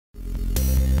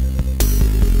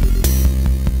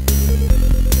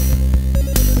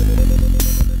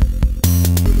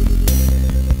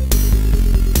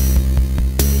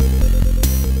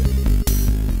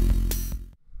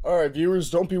Alright, viewers,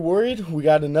 don't be worried. We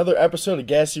got another episode of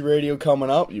G.A.S.E Radio coming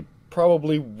up. You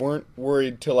probably weren't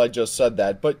worried till I just said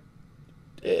that, but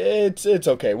it's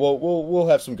okay. We'll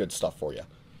have some good stuff for you.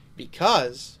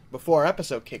 Because, before our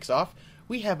episode kicks off,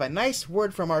 we have a nice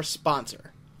word from our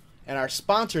sponsor. And our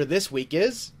sponsor this week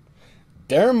is...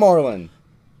 Darren Marlin.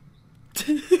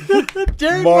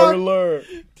 Darren Marler.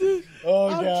 Oh,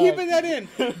 I'm God. keeping that in.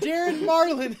 Darren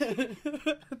Marlin.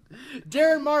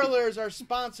 Darren Marler is our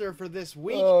sponsor for this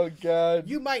week. Oh, God.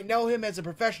 You might know him as a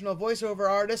professional voiceover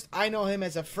artist. I know him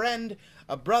as a friend,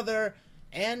 a brother,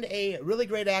 and a really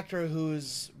great actor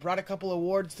who's brought a couple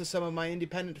awards to some of my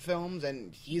independent films,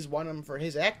 and he's won them for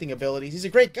his acting abilities. He's a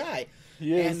great guy.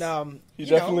 He is. And, he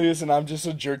definitely is, and I'm just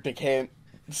a jerk that can't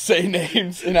say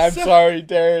names, and I'm sorry,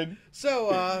 Darren.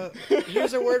 So,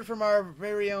 here's a word from our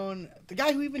very own, the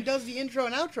guy who even does the intro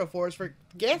and outro for us for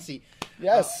G.A.S.E.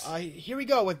 Yes. Here we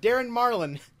go with Darren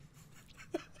Marlin.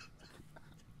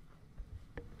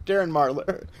 Darren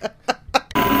Marler.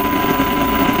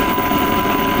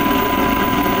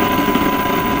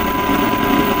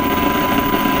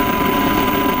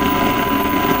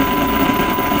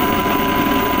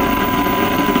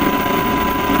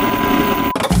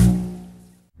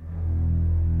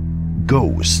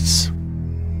 Ghosts,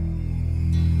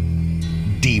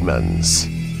 demons,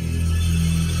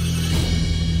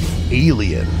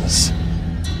 aliens,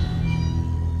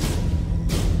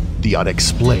 the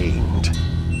unexplained,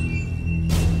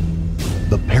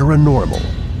 the paranormal,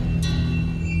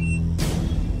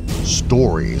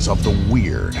 stories of the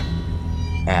weird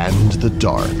and the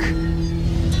dark,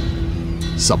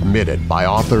 submitted by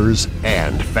authors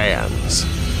and fans.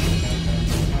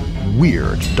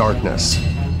 Weird Darkness.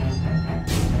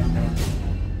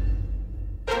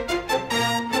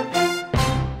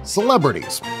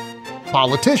 Celebrities,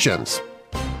 politicians,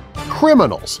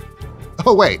 criminals.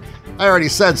 Oh wait, I already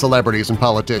said celebrities and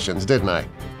politicians, didn't I?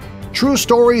 True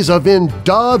stories of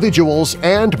individuals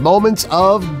and moments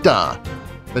of duh.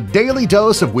 The Daily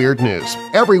Dose of Weird News,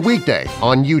 every weekday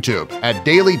on YouTube at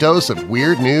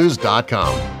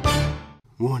dailydoseofweirdnews.com.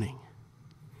 Warning,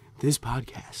 this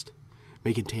podcast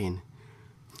may contain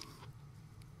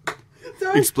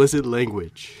explicit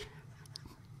language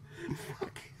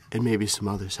and maybe some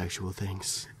other sexual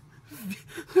things.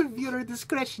 Viewer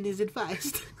discretion is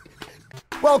advised.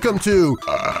 Welcome to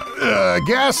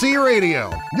G.A.S.E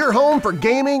Radio, your home for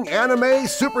gaming, anime,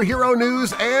 superhero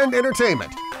news, and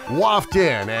entertainment. Waft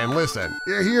in and listen.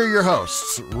 Here are your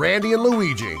hosts, Randy and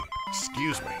Luigi.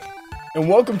 Excuse me. And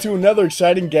welcome to another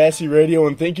exciting G.A.S.E Radio,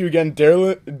 and thank you again,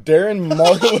 Darren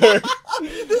Marler.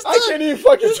 I can't even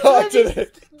fucking talk today.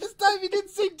 This time you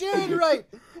didn't say Darren right.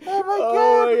 Oh my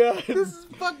god. This is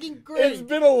fucking great. It's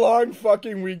been a long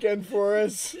fucking weekend for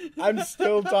us. I'm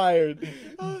still tired.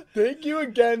 Thank you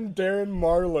again, Darren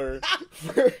Marler.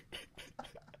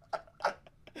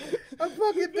 I'm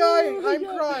fucking dying. I'm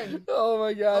crying. Oh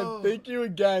my god. Thank you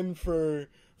again for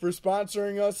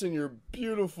sponsoring us and your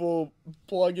beautiful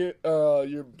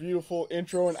your beautiful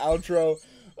intro and outro.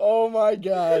 Oh my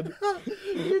god.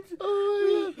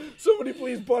 Oh my god. Somebody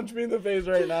please punch me in the face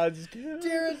right now. I just can't.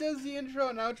 Darren does the intro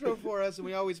and outro for us, and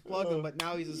we always plug him, but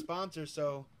now he's a sponsor,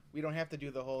 so we don't have to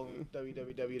do the whole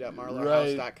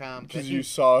www.marlerhouse.com. Because you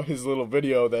saw his little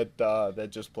video that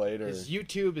just played. Or... His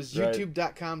YouTube is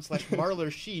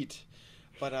youtube.com/marlersheet.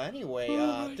 But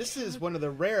anyway, this is one of the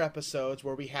rare episodes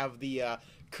where we have the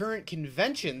current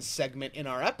conventions segment in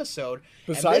our episode.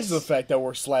 Besides the fact that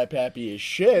we're slap happy as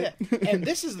shit. Yeah, and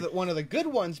this is one of the good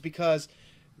ones because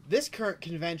this current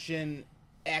convention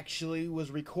actually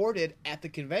was recorded at the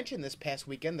convention this past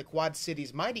weekend, the Quad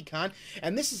Cities MightyCon,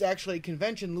 and this is actually a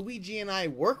convention Luigi and I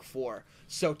work for.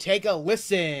 So take a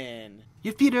listen.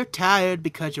 Your feet are tired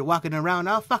because you're walking around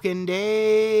all fucking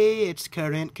day. It's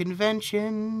current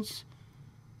conventions.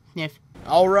 Sniff.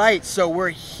 Alright, so we're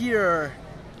here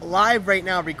live right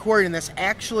now recording this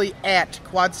actually at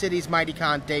Quad Cities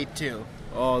MightyCon Day 2.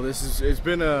 Oh, it's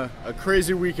been a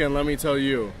crazy weekend, let me tell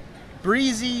you.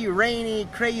 Breezy, rainy,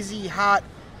 crazy, hot,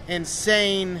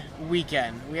 insane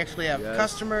weekend. We actually have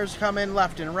customers come in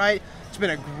left and right. It's been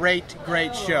a great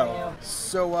show.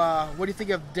 So, what do you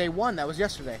think of day 1? That was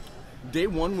yesterday. Day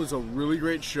 1 was a really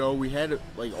great show. We had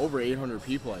like over 800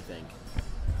 people, I think.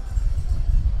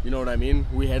 You know what I mean?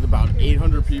 We had about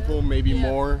 800 people, maybe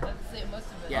more.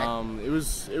 Yeah. It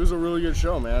was a really good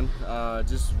show, man.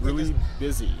 Just really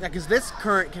busy. Yeah, because this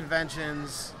current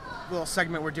convention's little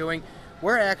segment we're doing,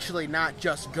 we're actually not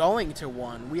just going to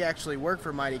one. We actually work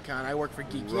for MightyCon. I work for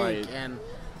Geek Inc. And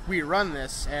we run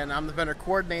this, and I'm the vendor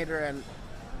coordinator, and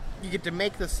you get to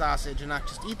make the sausage and not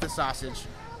just eat the sausage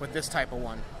with this type of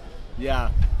one.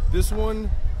 Yeah, this one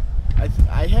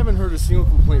I haven't heard a single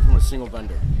complaint from a single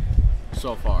vendor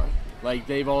so far. Like,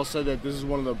 they've all said that this is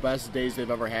one of the best days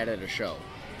they've ever had at a show.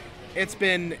 It's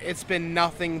been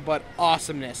nothing but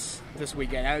awesomeness this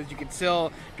weekend. As you can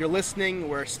still, if you're listening,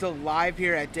 we're still live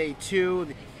here at day 2.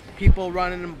 The people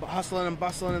running and hustling and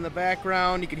bustling in the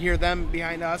background. You can hear them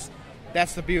behind us.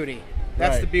 That's the beauty.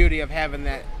 That's Right. the beauty of having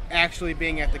that, actually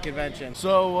being at the convention.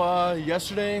 So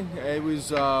yesterday it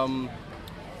was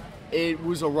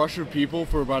a rush of people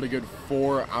for about a good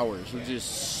 4 hours. We're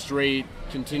just straight,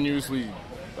 continuously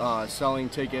selling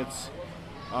tickets.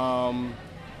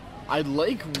 I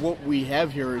like what we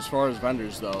have here as far as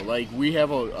vendors, though. Like, we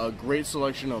have a great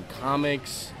selection of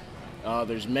comics.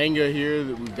 There's manga here.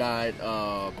 We've got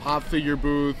pop figure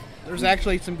booth. There's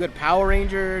actually some good Power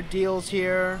Ranger deals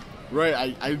here.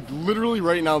 Right, I literally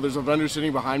right now there's a vendor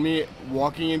sitting behind me.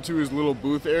 Walking into his little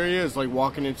booth area is like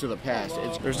walking into the past.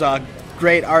 There's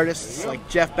great artists like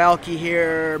Jeff Balke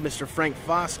here, Mr. Frank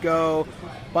Fosco,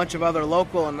 a bunch of other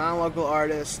local and non-local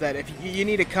artists that if you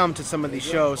need to come to some of these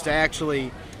shows to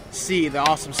actually see the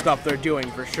awesome stuff they're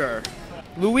doing for sure.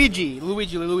 Luigi,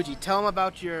 tell them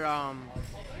about your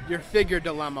figure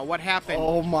dilemma. What happened?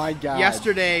 Oh my god!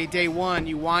 Yesterday, day 1,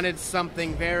 you wanted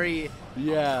something very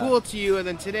cool to you, and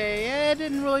then today, it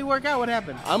didn't really work out. What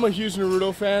happened? I'm a huge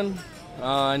Naruto fan.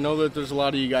 I know that there's a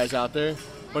lot of you guys out there,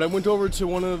 but I went over to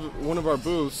one of our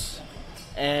booths,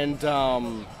 and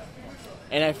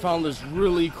I found this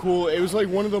really cool. It was like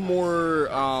one of the more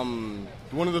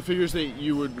one of the figures that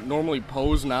you would normally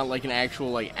pose, not like an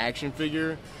actual like action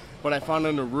figure. But I found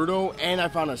a Naruto and I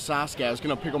found a Sasuke. I was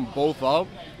gonna pick them both up,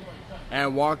 and I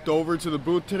walked over to the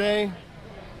booth today.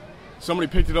 Somebody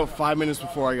picked it up 5 minutes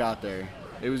before I got there.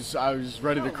 I was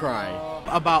ready to cry.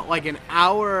 About like an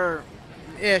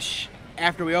hour-ish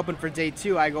after we opened for day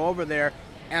 2, I go over there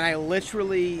and I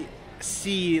literally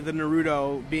see the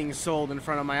Naruto being sold in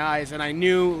front of my eyes, and I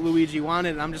knew Luigi wanted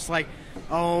it, and I'm just like,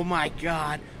 oh my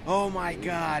god.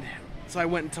 So I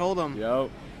went and told him.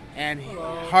 Yep. And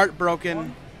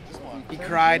heartbroken, he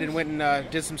cried and went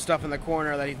and did some stuff in the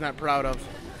corner that he's not proud of.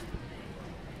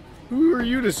 Who are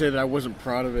you to say that I wasn't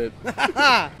proud of it?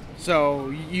 So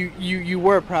you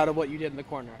were proud of what you did in the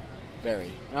corner.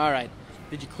 Very. All right.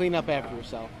 Did you clean up after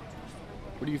yourself?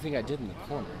 What do you think I did in the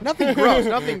corner? Nothing gross.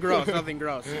 Nothing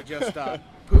gross. You just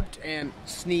pooped and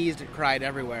sneezed and cried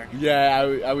everywhere.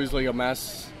 Yeah, I was like a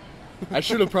mess. I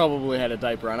should have probably had a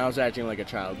diaper on. I was acting like a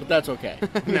child, but that's okay.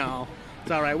 No,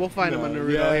 it's all right. We'll find him a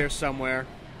Naruto here somewhere.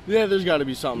 Yeah, somewhere. Got to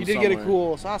be something. You did somewhere. get a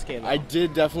cool Sasuke, though. I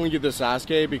did definitely get the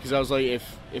Sasuke because I was like,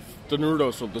 if the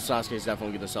Naruto sold, the Sasuke's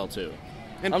definitely going to sell too.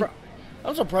 And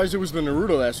I'm surprised it was the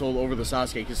Naruto that sold over the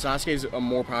Sasuke because Sasuke's a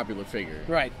more popular figure.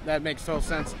 Right, that makes total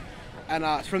sense.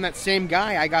 And from that same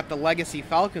guy, I got the Legacy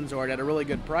Falcon Zord at a really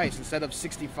good price. Instead of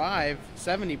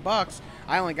 $65-$70,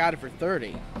 I only got it for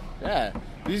 $30. Yeah,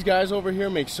 these guys over here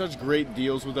make such great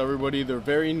deals with everybody. They're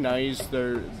very nice.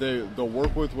 They'll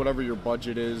work with whatever your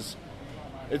budget is.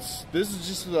 This is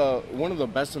just one of the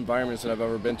best environments that I've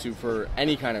ever been to for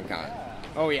any kind of con.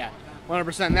 Oh yeah,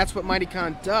 100%. And that's what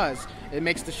MightyCon does. It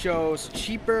makes the shows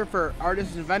cheaper for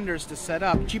artists and vendors to set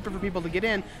up, cheaper for people to get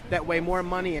in. That way more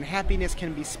money and happiness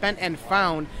can be spent and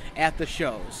found at the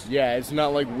shows. Yeah, it's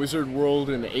not like Wizard World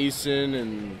and ASIN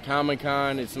and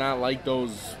Comic-Con. It's not like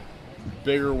those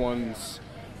bigger ones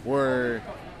where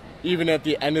even at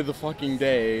the end of the fucking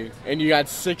day and you got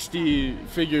 60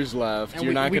 figures left, and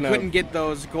you're not going to... We couldn't get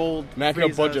those gold not going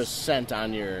to budge a Friezas cent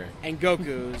on your... and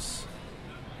Gokus.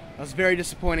 I was very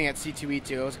disappointing at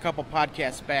C2E2. It was a couple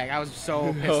podcasts back. I was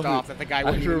so pissed off that the guy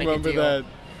wouldn't even make a deal.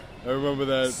 I remember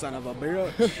that. Son of a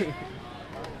bitch.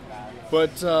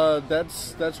 But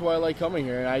that's why I like coming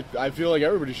here. And I feel like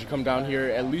everybody should come down here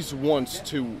at least once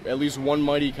to at least one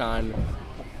MightyCon.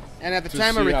 And at the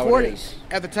time of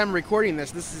recording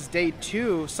this is day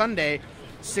 2, Sunday,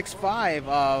 6/5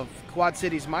 of Quad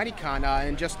Cities MightyCon.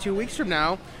 In just 2 weeks from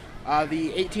now,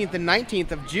 the 18th and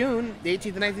 19th of June. The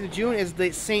 18th and 19th of June is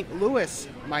the St. Louis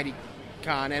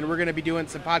MightyCon, and we're going to be doing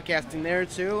some podcasting there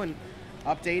too and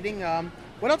updating.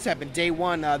 What else happened? Day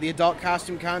 1, the adult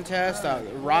costume contest.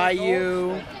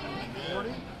 Ryu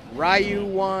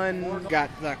won.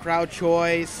 Got the crowd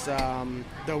choice.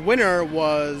 The winner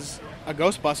was a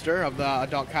Ghostbuster of the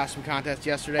adult costume contest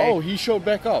yesterday. Oh, he showed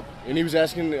back up, and he was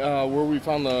asking where we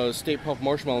found the Stay Puft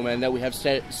Marshmallow Man that we have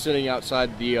sitting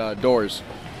outside the doors.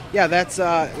 Yeah, that's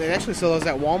they actually sell those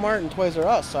at Walmart and Toys R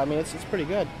Us, so I mean it's pretty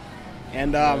good.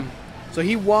 And so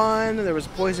he won. There was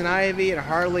Poison Ivy and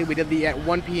Harley. We did at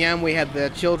 1 p.m. We had the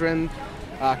children,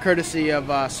 courtesy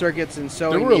of Circuits and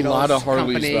Sewing Needles. There were a lot of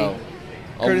Harleys, though.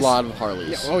 A lot of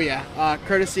Harleys. Yeah,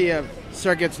 courtesy of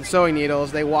circuits and sewing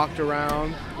needles, they walked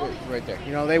around. Right there.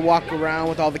 You know, they walk around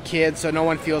with all the kids, so no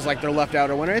one feels like they're left out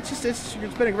or whatever. It's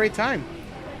been a great time.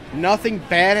 Nothing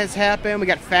bad has happened. We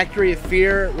got Factory of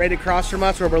Fear right across from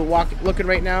us, where we're looking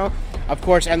right now. Of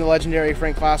course, and the legendary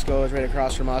Frank Fosco is right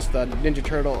across from us. The Ninja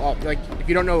Turtle. Like, if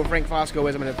you don't know who Frank Fosco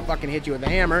is, I'm gonna fucking hit you with a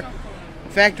hammer.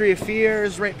 Factory of Fear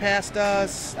is right past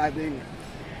us. I mean,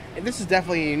 this is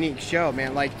definitely a unique show,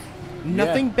 man. Like,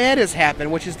 nothing bad has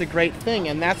happened, which is the great thing,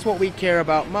 and that's what we care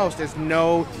about most, is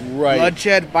no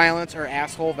bloodshed, violence, or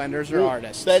asshole vendors or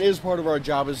artists. That is part of our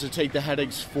job, is to take the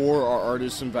headaches for our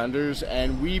artists and vendors,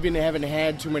 and we even haven't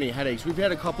had too many headaches. We've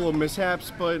had a couple of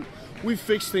mishaps, but we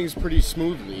fixed things pretty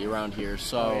smoothly around here,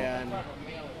 so...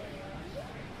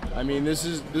 I mean, this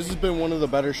has been one of the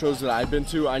better shows that I've been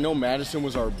to. I know Madison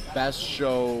was our best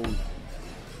show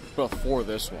before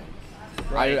this one.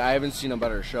 Right. I haven't seen a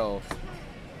better show.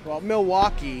 Well,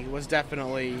 Milwaukee was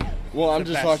definitely. Well, I'm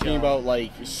just talking about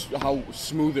like how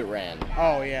smooth it ran.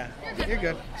 Oh yeah, you're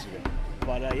good.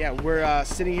 But yeah, we're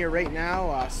sitting here right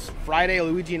now. Friday,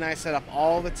 Luigi and I set up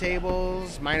all the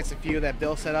tables, minus a few that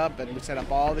Bill set up, and we set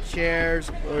up all the chairs.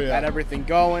 Got everything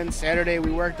going. Saturday we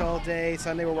worked all day.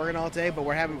 Sunday we're working all day, but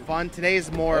we're having fun. Today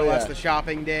is more or less the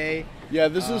shopping day. Yeah,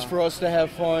 this is for us to have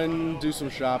fun, do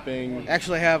some shopping.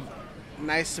 Actually have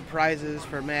nice surprises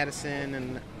for Madison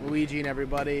and Luigi and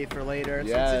everybody for later.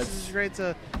 Yeah, it's great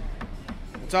to.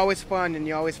 It's always fun, and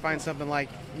you always find something like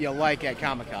you like at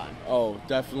Comic-Con. Oh,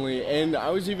 definitely. And I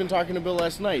was even talking to Bill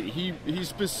last night. He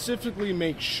specifically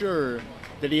makes sure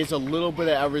that he has a little bit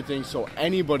of everything, so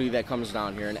anybody that comes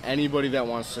down here and anybody that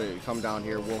wants to come down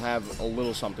here will have a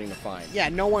little something to find. Yeah,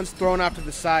 no one's thrown off to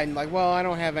the side and like, well, I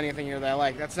don't have anything here that I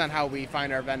like. That's not how we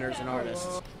find our vendors and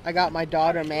artists. I got my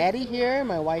daughter Maddie here,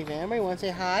 my wife Amber. You want to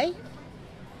say hi? You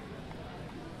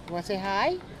want to say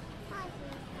hi?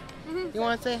 You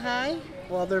want to say hi?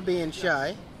 Well, they're being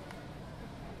shy.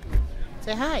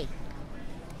 Say hi.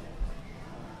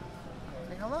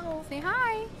 Say hello. Say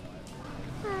hi.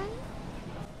 Hi.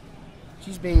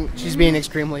 She's being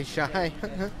extremely shy.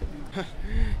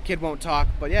 Kid won't talk,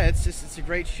 but yeah, it's a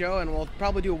great show, and we'll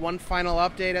probably do one final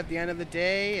update at the end of the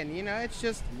day, and you know, it's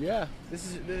just this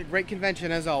is a great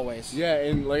convention as always. Yeah,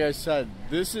 and like I said,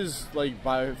 this is like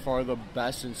by far the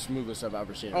best and smoothest I've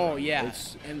ever seen. Oh yeah,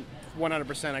 and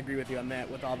 100% agree with you on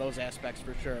that, with all those aspects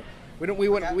for sure. We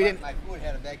didn't. My food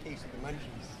had a bad case of the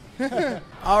munchies.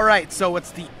 All right, so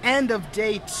it's the end of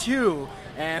day 2,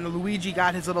 and Luigi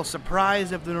got his little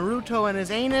surprise of the Naruto in his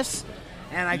anus,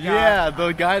 and I got... Yeah,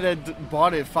 the guy that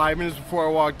bought it 5 minutes before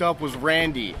I walked up was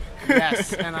Randy.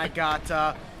 Yes, and I got...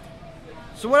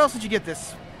 So what else did you get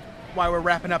this, while we're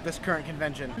wrapping up this current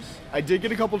convention? I did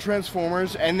get a couple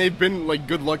Transformers, and they've been like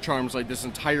good luck charms like this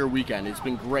entire weekend. It's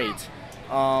been great.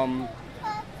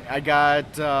 I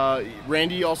got,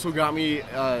 Randy also got me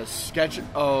a sketch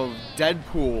of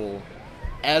Deadpool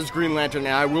as Green Lantern,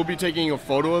 and I will be taking a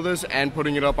photo of this and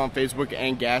putting it up on Facebook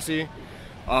and G.A.S.E.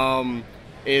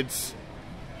 It's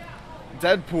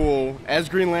Deadpool as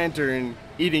Green Lantern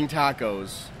eating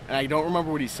tacos, and I don't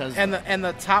remember what he says. And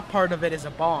the top part of it is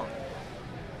a bong.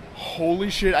 Holy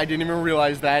shit, I didn't even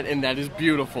realize that, and that is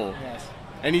beautiful. Yes.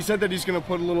 And he said that he's going to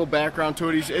put a little background to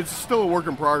it. It's still a work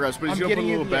in progress, but he's going to put a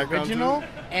little background to it. I'm getting you the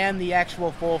original and the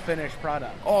actual full finished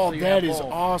product. Oh, so that is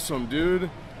awesome, dude.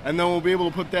 And then we'll be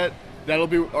able to put that. That'll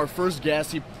be our first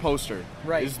G.A.S.E poster.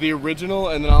 Right. Is the original,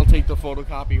 and then I'll take the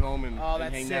photocopy home and,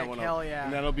 that's hang sick. that one up. Hell yeah.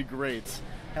 And that'll be great.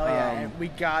 Hell yeah. And we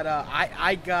got,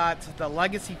 I got the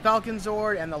Legacy Falcon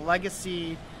Zord and the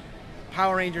Legacy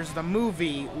Power Rangers, the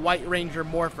movie, White Ranger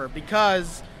Morpher,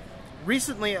 because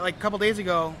recently, like a couple days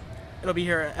ago, it'll be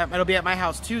at my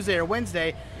house Tuesday or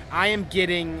Wednesday. I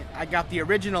got the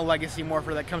original Legacy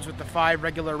Morpher that comes with the 5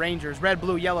 regular Rangers, red,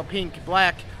 blue, yellow, pink,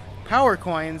 black power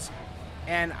coins,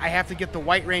 and I have to get the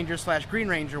White Ranger / Green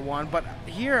Ranger one. But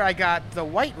here I got the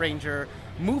White Ranger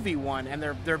movie one, and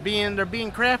they're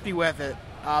being crafty with it.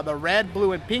 The red,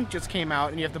 blue, and pink just came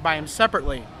out, and you have to buy them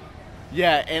separately.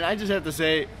 Yeah, and I just have to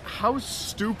say, how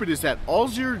stupid is that? All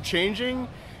you're changing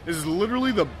is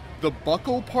literally the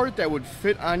buckle part that would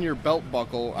fit on your belt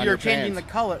buckle on You're your changing pants.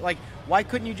 the color. Like, why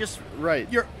couldn't you just... Right.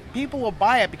 People will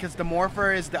buy it because the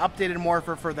Morpher is the updated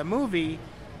Morpher for the movie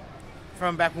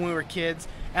from back when we were kids,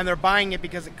 and they're buying it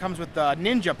because it comes with the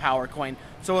Ninja Power Coin.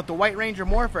 So with the White Ranger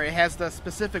Morpher, it has the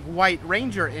specific White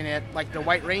Ranger in it, like the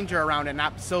White Ranger around it,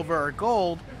 not silver or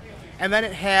gold. And then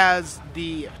it has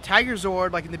the Tiger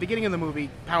Zord, like in the beginning of the movie,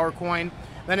 Power Coin.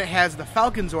 Then it has the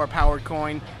Falcon Zord Powered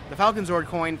Coin, the Falcon Zord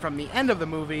Coin from the end of the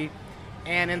movie.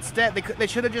 And instead, they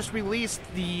should have just released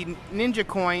the Ninja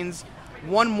Coins,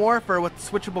 one Morpher with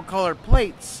switchable color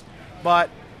plates.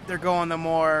 But they're going the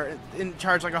more in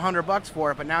charge like $100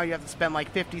 for it, but now you have to spend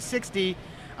like 50, 60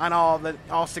 on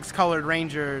all 6 colored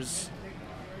Rangers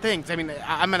things. I mean,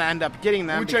 I'm gonna end up getting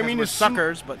them, which I because mean we're is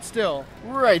suckers, but still.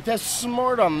 Right, that's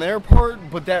smart on their part,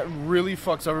 but that really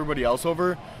fucks everybody else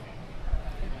over.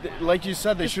 Like you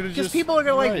said, they should have just... Because people are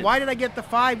going to right. like, why did I get the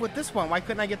 5 with this one? Why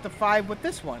couldn't I get the 5 with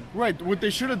this one? Right, what they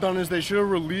should have done is they should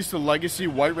have released the Legacy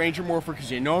White Ranger Morpher,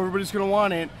 because you know everybody's going to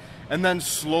want it, and then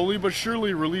slowly but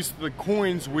surely release the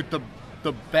coins with the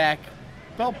back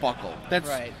belt buckle. That's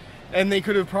right. And they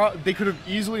could have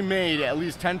easily made at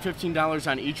least $10, $15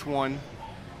 on each one,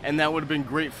 and that would have been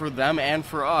great for them and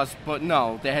for us, but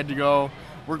no, they had to go...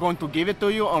 We're going to give it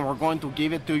to you, and we're going to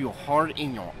give it to you hard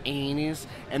in your anus,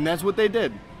 and that's what they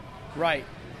did. Right.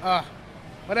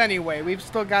 But anyway, we've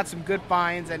still got some good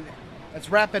finds, and it's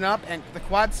wrapping up. And the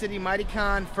Quad City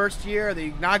MightyCon first year, the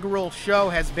inaugural show,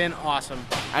 has been awesome.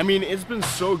 I mean, it's been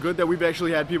so good that we've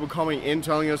actually had people coming in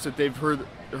telling us that they've heard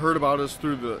about us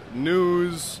through the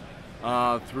news,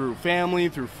 through family,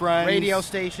 through friends, Radio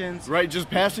stations. Right, just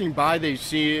passing by, they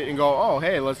see it and go, "Oh,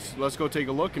 hey, let's go take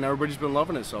a look." And everybody's been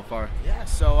loving it so far. Yeah.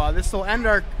 So this will end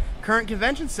our current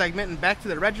convention segment and back to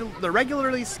the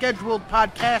regularly scheduled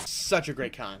podcast. Such a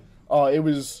great con. Oh, it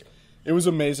was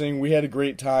amazing. We had a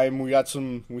great time. We got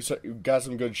some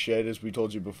good shit, as we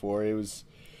told you before. It was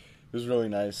really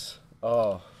nice.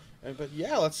 Oh. But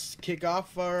yeah, let's kick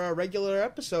off our regular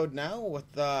episode now with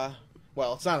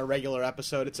well, it's not a regular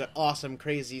episode. It's an awesome,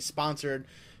 crazy, sponsored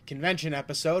convention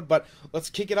episode. But let's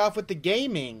kick it off with the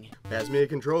gaming. Pass me a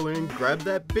controller and grab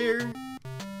that beer.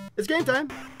 It's game time.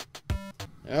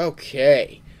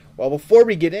 Okay. Well, before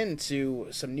we get into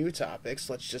some new topics,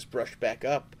 let's just brush back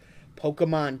up.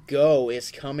 Pokemon Go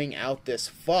is coming out this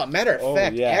fall. Matter of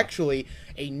fact, yeah. Actually,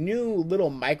 a new little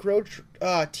micro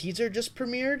teaser just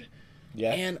premiered.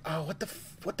 Yeah. And what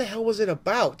the hell was it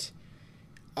about?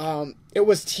 It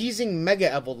was teasing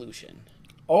Mega Evolution.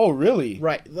 Oh, really?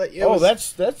 Right.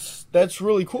 That's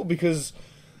really cool, because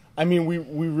I mean,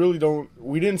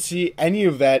 we didn't see any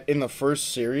of that in the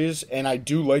first series, and I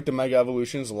do like the Mega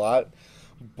Evolutions a lot,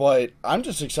 but I'm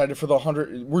just excited for the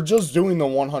 100. We're just doing the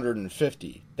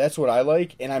 150. That's what I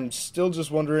like, and I'm still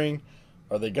just wondering,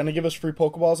 are they going to give us free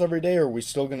Pokeballs every day, or are we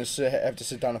still going to have to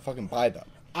sit down and fucking buy them?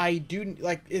 I do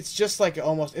like, it's just like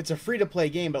it's a free to play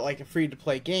game, but like a free to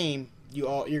play game,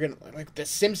 you're gonna like the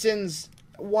Simpsons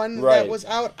one Right. that was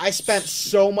out. I spent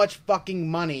so much fucking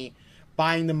money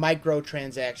buying the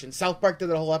microtransactions. South Park did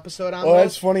a whole episode on Oh, those.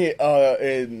 that's funny.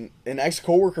 An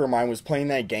ex-coworker of mine was playing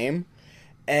that game,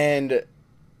 and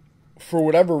for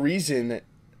whatever reason,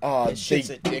 Shit's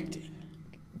addicting.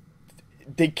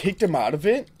 they kicked him out of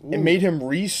it and made him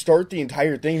restart the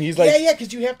entire thing. He's like, Yeah,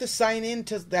 because you have to sign in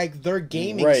to like their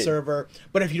gaming Right. server,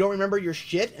 but if you don't remember your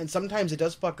shit, and sometimes it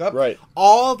does fuck up, Right.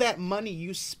 all that money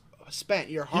you spent,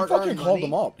 your he hard-earned fucking money. called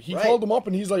him up. He Right. called him up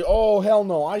and he's like, "Oh, hell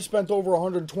no, I spent over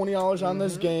 $120 on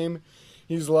this game."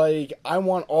 He's like, "I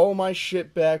want all my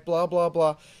shit back, blah, blah,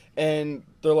 blah." And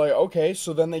they're like, "Okay."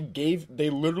 So then they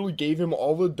literally gave him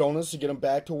all the donuts to get him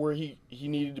back to where he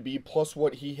needed to be, plus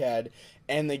what he had,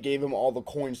 and they gave him all the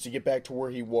coins to get back to where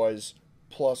he was,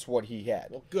 plus what he had.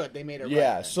 Well, good. They made it right.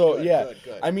 Yeah, then. so Good, yeah,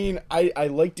 good. I mean, I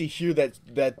like to hear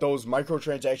that those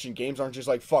microtransaction games aren't just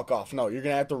like fuck off. No, you're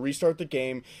gonna have to restart the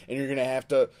game, and you're gonna have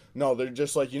to. No, they're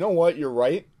just like, you know what? You're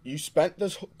right. You spent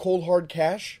this cold hard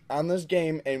cash on this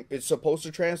game, and it's supposed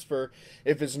to transfer.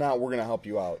 If it's not, we're gonna help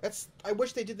you out. I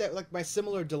wish they did that. Like my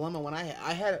similar dilemma when I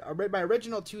had my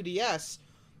original 2DS,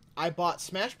 I bought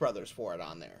Smash Brothers for it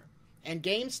on there, and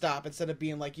GameStop, instead of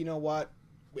being like, you know what,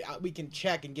 we can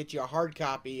check and get you a hard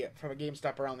copy from a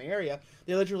GameStop around the area,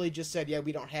 they literally just said, yeah,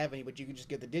 we don't have any, but you can just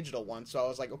get the digital one. So I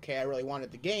was like, okay, I really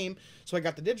wanted the game, so I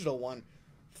got the digital one.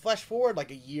 Flash forward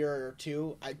like a year or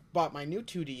two, I bought my new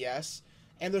 2DS,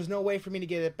 and there's no way for me to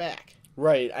get it back.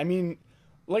 Right. I mean,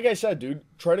 like I said, dude,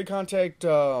 try to contact.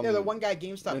 Yeah, the one guy at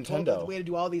GameStop told me Nintendo. the way to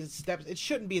do all these steps. It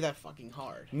shouldn't be that fucking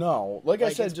hard. No, like I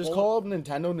Like, said, it's just bull- call up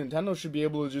Nintendo. Nintendo should be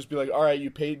able to just be like, all right, you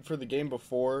paid for the game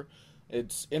before.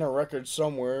 It's in a record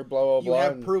somewhere, blah, blah, You blah.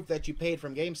 have and- proof that you paid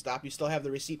from GameStop. You still have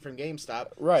the receipt from GameStop.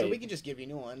 Right. So we can just give you a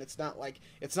new one. It's not like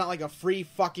a free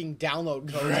fucking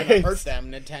download code Right. to hurt them,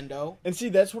 Nintendo. And see,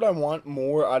 that's what I want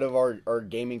more out of our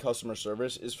gaming customer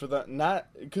service, is for that, not,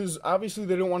 because obviously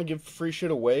they don't want to give free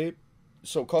shit away,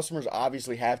 so customers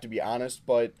obviously have to be honest,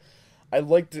 but I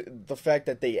like the fact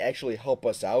that they actually help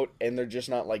us out, and they're just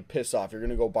not like, piss off, you're going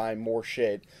to go buy more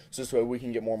shit, so this way we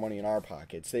can get more money in our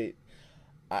pockets.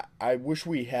 I wish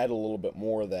we had a little bit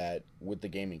more of that with the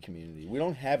gaming community. We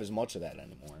don't have as much of that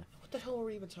anymore. What the hell were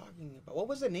we even talking about? What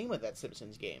was the name of that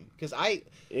Simpsons game? Because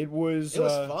It was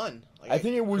fun. Like, I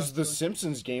think it was the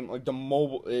Simpsons game, like the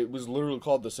mobile. It was literally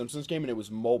called the Simpsons game, and it was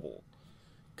mobile.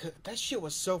 That shit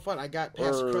was so fun. I got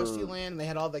past Krusty Land, and they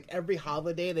had all every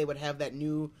holiday they would have the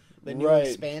new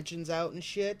expansions out and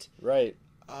shit. Right.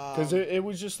 Because it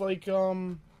was just like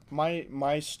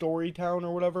my Story Town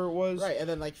or whatever it was. Right, and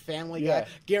then like Family Guy.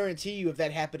 Guarantee you, if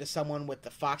that happened to someone with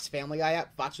the Fox Family Guy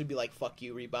app, Fox would be like, "Fuck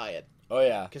you, rebuy it." Oh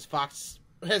yeah. Because Fox,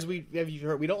 have you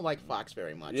heard, we don't like Fox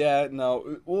very much. Yeah,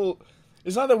 no. Well,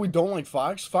 it's not that we don't like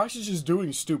Fox. Fox is just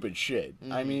doing stupid shit.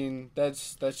 Mm-hmm. I mean,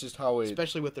 that's just how it...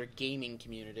 Especially with their gaming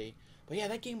community. But yeah,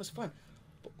 that game was fun.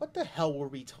 But what the hell were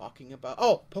we talking about?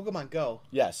 Oh, Pokemon Go.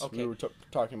 Yes, okay. We were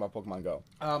talking about Pokemon Go.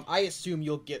 I assume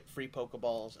you'll get free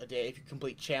Pokeballs a day. If you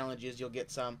complete challenges, you'll get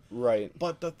some. Right.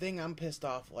 But the thing I'm pissed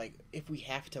off, like, if we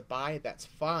have to buy, that's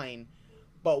fine.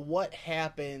 But what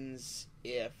happens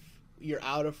if you're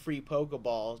out of free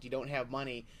Pokeballs, you don't have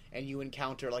money, and you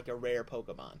encounter, like, a rare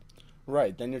Pokemon?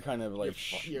 Right, then you're kind of like...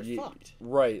 You're fucked.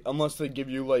 Right, unless they give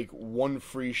you, like, one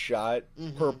free shot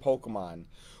per Pokemon.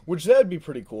 Which, that'd be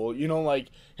pretty cool. You know, like,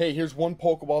 hey, here's one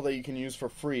Pokeball that you can use for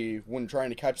free when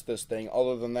trying to catch this thing.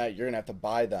 Other than that, you're going to have to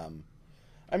buy them.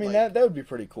 I mean, like, that would be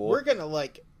pretty cool. We're going to,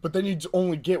 like... But then you'd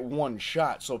only get one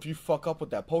shot, so if you fuck up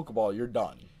with that Pokeball, you're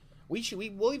done.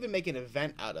 We'll even make an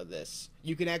event out of this.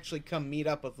 You can actually come meet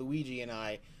up with Luigi and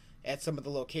I at some of the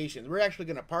locations. We're actually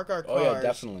going to park our cars. Oh, yeah,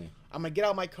 definitely. I'm going to get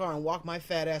out my car and walk my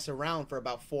fat ass around for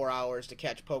about 4 hours to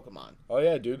catch Pokemon. Oh,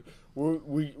 yeah, dude. We're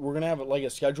going to have, like, a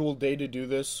scheduled day to do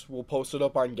this. We'll post it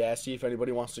up on G.A.S.E if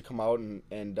anybody wants to come out and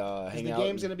hang out. The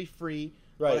game's going to be free.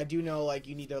 Right. But I do know, like,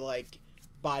 you need to, like,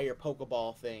 buy your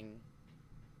Pokeball thing.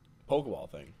 Pokeball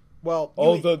thing? Well...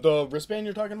 the wristband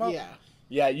you're talking about? Yeah.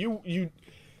 Yeah, you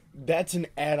that's an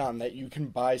add-on that you can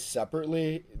buy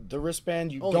separately. The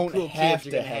wristband, you only don't cool have kids to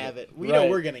are gonna have it. We right. know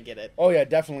we're gonna get it. Oh yeah,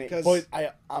 definitely. But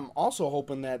I'm also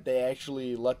hoping that they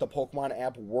actually let the Pokemon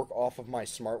app work off of my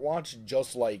smartwatch,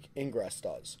 just like Ingress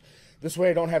does. This way,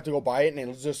 I don't have to go buy it, and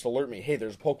it'll just alert me, hey,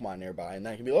 there's a Pokemon nearby, and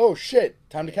I can be, oh shit,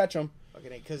 time to catch them. Okay,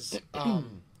 because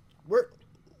we're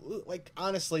like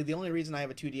honestly, the only reason I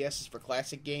have a 2DS is for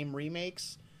classic game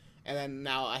remakes. And then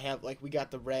now I have, like, we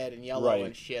got the red and yellow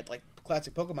and shit, like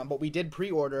classic Pokemon. But we did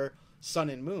pre-order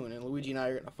Sun and Moon, and Luigi and I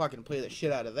are going to fucking play the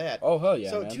shit out of that. Oh, hell yeah,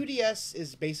 so man. 2DS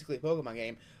is basically a Pokemon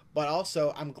game. But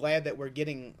also, I'm glad that we're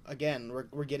getting, again,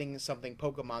 we're getting something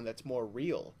Pokemon that's more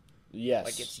real. Yes.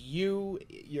 Like, it's you're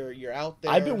out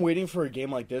there. I've been waiting for a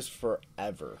game like this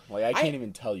forever. Like, I can't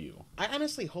even tell you. I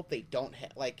honestly hope they don't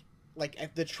have, like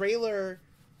at the trailer...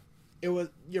 It was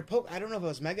I don't know if it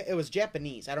was Mega. It was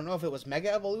Japanese. I don't know if it was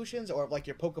Mega Evolutions or if like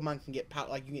your Pokemon can get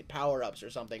you can get power ups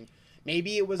or something.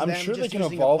 Maybe it was. I'm them sure just they can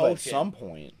using evolve a at some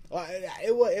point. Well,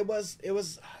 it was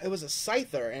a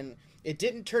Scyther, and it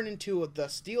didn't turn into the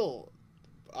Steel.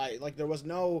 Like there was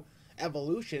no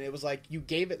evolution. It was like you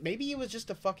gave it. Maybe it was just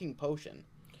a fucking potion.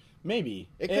 Maybe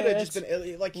it could have just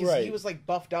been like he was like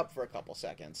buffed up for a couple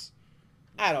seconds.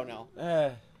 I don't know.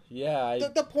 Yeah.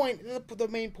 The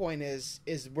main point is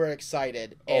we're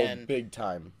excited. And big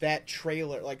time. That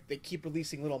trailer, like they keep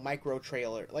releasing little micro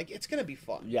trailer, like it's gonna be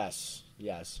fun. Yes.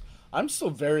 I'm still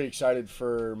very excited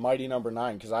for Mighty Number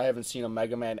 9 because I haven't seen a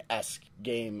Mega Man-esque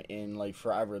game in like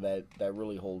forever that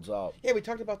really holds up. Yeah, we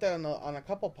talked about that on a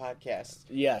couple podcasts.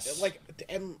 Yes. Like,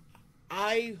 and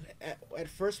I at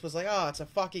first was like, oh, it's a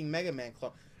fucking Mega Man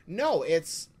clone. No,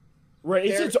 it's. Right,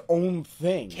 it's its own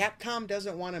thing. Capcom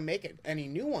doesn't want to make any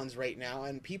new ones right now,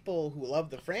 and people who love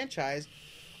the franchise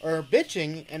are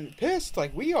bitching and pissed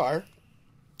like we are.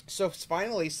 So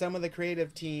finally, some of the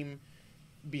creative team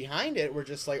behind it were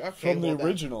just like, okay,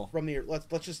 original.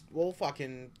 We'll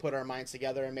fucking put our minds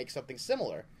together and make something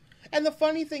similar. And the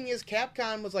funny thing is,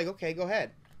 Capcom was like, okay, go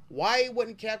ahead. Why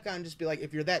wouldn't Capcom just be like,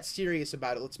 if you're that serious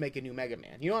about it, let's make a new Mega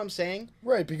Man? You know what I'm saying?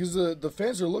 Right, because the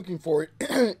fans are looking for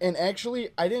it. And actually,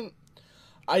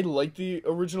 I like the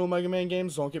original Mega Man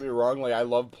games, don't get me wrong. Like, I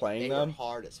love playing them. They were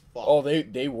hard as fuck. Oh,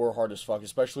 they were hard as fuck,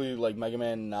 especially, like, Mega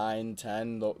Man 9,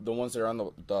 10, the ones that are on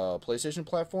the PlayStation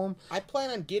platform. I plan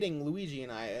on getting Luigi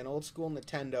and I an old school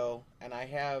Nintendo, and I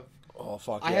have... Oh,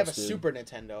 fuck I yes, have a dude. Super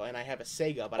Nintendo, and I have a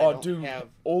Sega, but I don't have...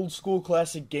 old school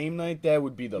classic game night, that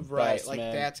would be the best, like,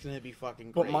 man. that's gonna be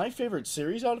fucking great. But my favorite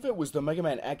series out of it was the Mega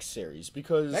Man X series,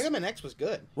 because... Mega Man X was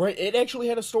good. Right, it actually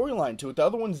had a storyline to it. The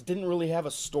other ones didn't really have a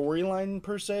storyline,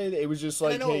 per se. It was just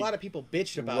like, and I know a lot of people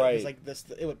bitched about it, because,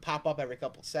 like, it would pop up every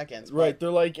couple seconds. Right,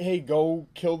 they're like, hey, go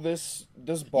kill this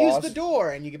boss. Use the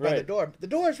door, and you get by the door. The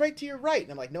door is right to your right.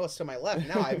 And I'm like, no, it's to my left.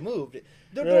 Now I've moved.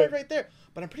 The door is right there.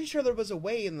 But I'm pretty sure there was a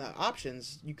way in the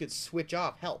options you could switch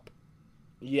off help.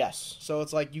 Yes. So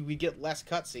it's like we get less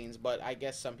cutscenes, but I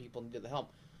guess some people needed the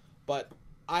help. But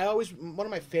one of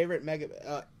my favorite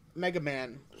Mega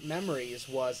Man memories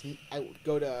was I would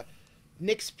go to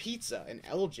Nick's Pizza in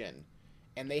Elgin,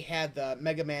 and they had the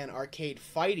Mega Man arcade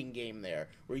fighting game there,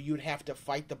 where you'd have to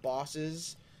fight the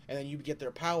bosses, and then you'd get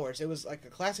their powers. It was like a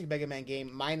classic Mega Man game,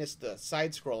 minus the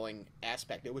side-scrolling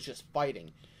aspect. It was just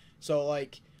fighting. So,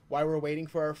 like, while we're waiting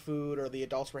for our food, or the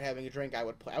adults were having a drink, I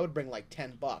would bring, like,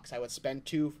 $10. I would spend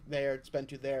two there.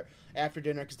 After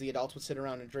dinner, because the adults would sit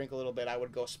around and drink a little bit, I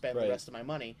would go spend the rest of my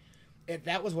money.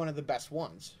 That was one of the best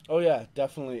ones. Oh, yeah,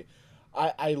 definitely.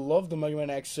 I love the Mega Man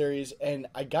X series, and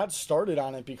I got started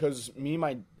on it because me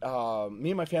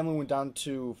and my family went down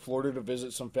to Florida to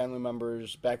visit some family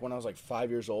members back when I was like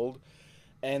 5 years old,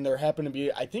 and there happened to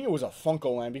be, I think it was a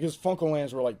Funko Land, because Funko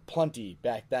Lands were like plenty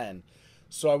back then.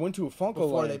 So I went to a Funko Land.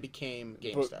 Before they became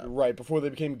GameStop. Right, before they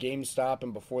became GameStop,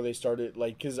 and before they started,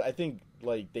 like, because I think,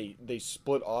 like, they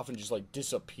split off and just, like,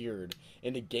 disappeared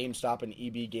into GameStop and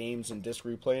EB Games and Disc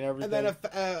Replay and everything. And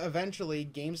then eventually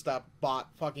GameStop bought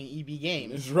fucking EB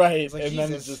Games. Right, like, and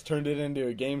then it just turned it into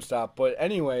a GameStop. But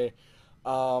anyway,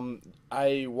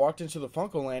 I walked into the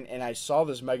Funko Land, and I saw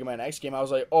this Mega Man X game. I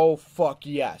was like, oh, fuck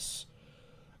yes.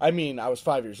 I mean, I was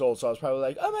 5 years old, so I was probably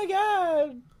like, oh my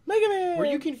god, Mega Man! Were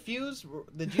you confused?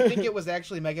 Did you think it was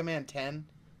actually Mega Man 10?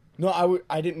 No,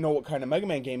 I didn't know what kind of Mega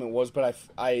Man game it was, but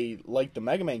I liked the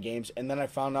Mega Man games, and then I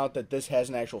found out that this has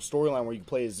an actual storyline where you can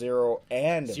play as Zero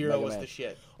and Zero Mega was Man. the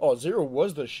shit. Oh, Zero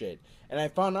was the shit. And I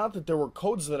found out that there were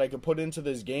codes that I could put into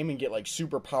this game and get, like,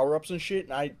 super power-ups and shit,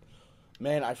 and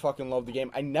I fucking love the game.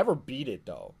 I never beat it,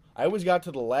 though. I always got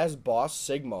to the last boss,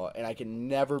 Sigma, and I could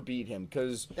never beat him,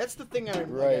 because... That's the thing I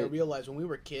realized when we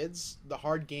were kids, the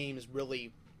hard games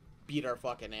really beat our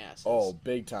fucking asses. Oh,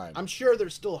 big time. I'm sure they're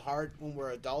still hard when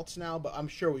we're adults now, but I'm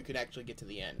sure we could actually get to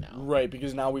the end now. Right,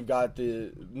 because now we have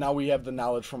the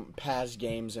knowledge from past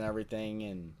games and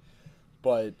everything,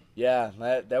 but yeah,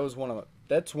 that's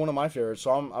one of my favorites.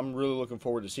 So I'm really looking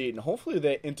forward to see it, and hopefully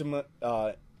they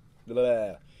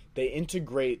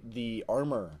integrate the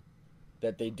armor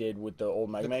that they did with the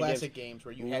old Mega Man games. The classic games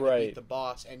where you had to beat the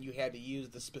boss and you had to use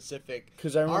the specific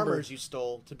armors you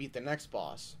stole to beat the next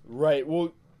boss. Right.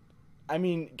 Well, I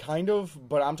mean, kind of,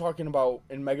 but I'm talking about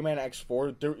in Mega Man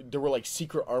X4, there were like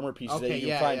secret armor pieces that you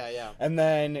could find. Yeah. And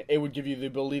then it would give you the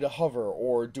ability to hover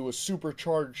or do a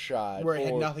supercharged shot. Where it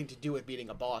had nothing to do with beating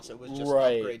a boss. It was just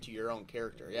an upgrade to your own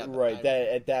character. Yeah. Right,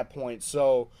 at that point.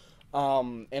 So,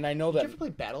 and I know that... Did you ever play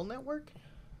Battle Network?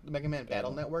 The Mega Man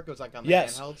Battle Network? It was like on the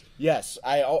handhelds? Yes,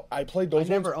 I played those ones.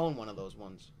 I never owned one of those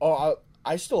ones. Oh,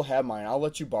 I still have mine. I'll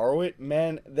let you borrow it.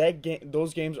 Man,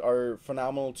 those games are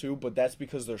phenomenal too, but that's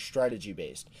because they're strategy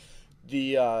based.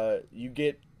 You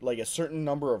get like a certain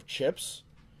number of chips,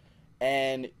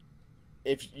 and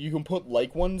if you can put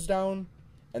like ones down,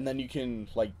 and then you can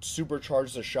like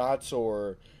supercharge the shots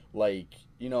or like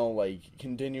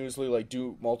continuously like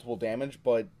do multiple damage,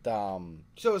 but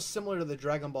so it's similar to the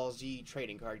Dragon Ball Z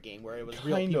trading card game where it was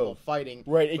real people fighting,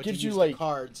 right? It but gives you you like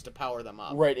cards to power them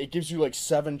up, right? It gives you like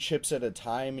 7 chips at a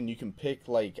time, and you can pick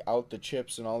like out the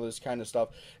chips and all this kind of stuff.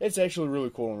 It's actually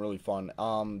really cool and really fun.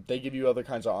 They give you other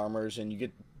kinds of armors,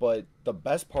 and but the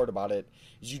best part about it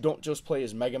is you don't just play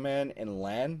as Mega Man and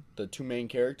Lan, the two main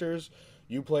characters.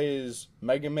 You play as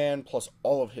Mega Man plus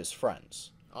all of his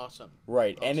friends. Awesome.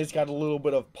 Right, and it's got a little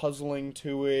bit of puzzling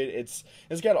to it. It's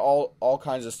got all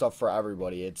kinds of stuff for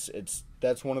everybody.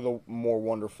 That's one of the more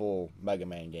wonderful Mega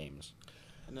Man games.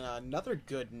 And another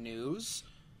good news,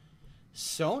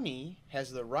 Sony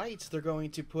has the rights. They're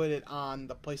going to put it on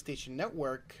the PlayStation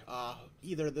Network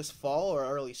either this fall or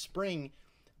early spring.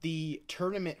 The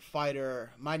Tournament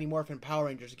Fighter Mighty Morphin Power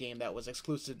Rangers game that was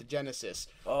exclusive to Genesis.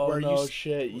 Oh,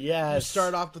 shit, yes. You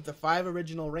start off with the 5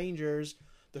 original Rangers.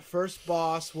 The first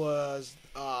boss was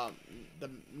the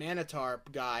Manitar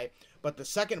guy, but the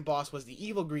second boss was the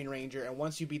Evil Green Ranger, and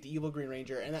once you beat the Evil Green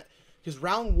Ranger, and that, because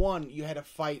round 1 you had to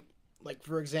fight, like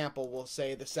for example, we'll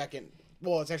say the second,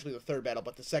 well it's actually the third battle,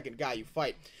 but the second guy you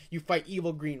fight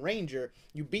Evil Green Ranger,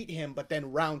 you beat him, but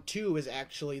then round 2 is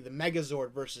actually the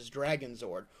Megazord versus Dragon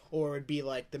Zord, or it would be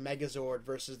like the Megazord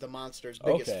versus the monster's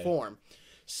biggest form.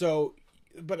 So...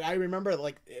 But I remember,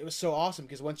 like, it was so awesome,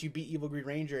 because once you beat Evil Green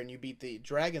Ranger and you beat the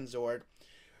Dragon Zord,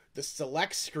 the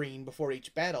select screen before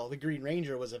each battle, the Green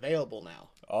Ranger was available now.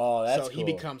 Oh, that's cool. So he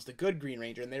becomes the good Green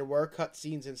Ranger, and there were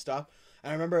cutscenes and stuff.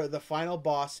 And I remember the final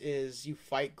boss is you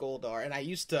fight Goldar, and I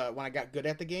used to, when I got good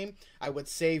at the game, I would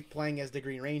save playing as the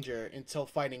Green Ranger until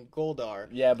fighting Goldar.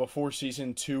 Yeah, before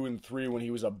Season 2 and 3 when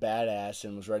he was a badass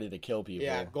and was ready to kill people.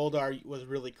 Yeah, Goldar was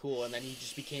really cool, and then he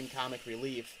just became comic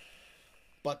relief.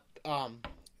 But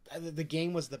the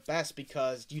game was the best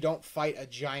because you don't fight a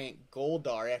giant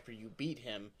Goldar after you beat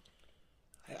him.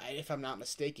 If I'm not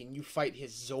mistaken, you fight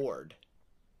his Zord.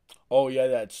 Oh yeah,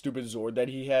 that stupid Zord that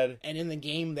he had. And in the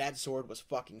game, that Zord was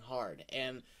fucking hard.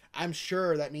 And I'm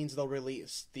sure that means they'll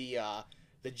release the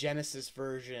Genesis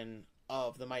version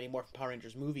of the Mighty Morphin Power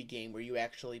Rangers movie game where you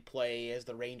actually play as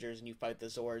the Rangers and you fight the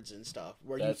Zords and stuff.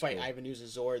 Where you fight cool. Ivan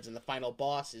Ooze's Zords, and the final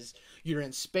boss is you're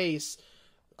in space,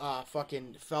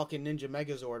 fucking Falcon Ninja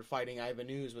Megazord fighting Ivan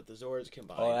Ooze with the Zords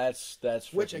combined. Oh,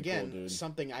 that's which again, cool, dude.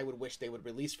 Something I would wish they would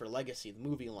release for Legacy, the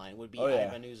movie line, would be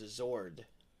Ivan Ooze's Zord.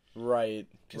 Right.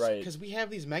 Because we have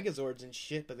these Megazords and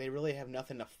shit, but they really have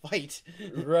nothing to fight.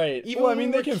 Right. Even well, I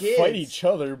mean, they can fight each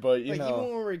other, but you know, even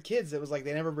when we were kids, it was like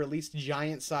they never released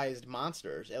giant-sized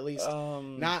monsters. At least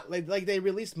not like they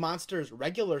released monsters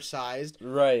regular-sized,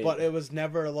 right? But it was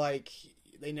never like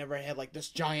they never had like this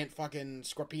giant fucking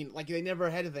scorpion. Like they never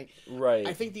had anything. Right.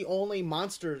 I think the only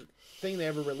monster thing they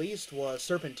ever released was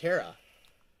Serpentera.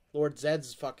 Lord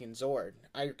Zed's fucking Zord.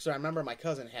 I remember my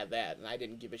cousin had that, and I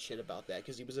didn't give a shit about that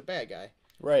because he was a bad guy.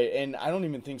 Right, and I don't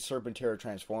even think Serpentera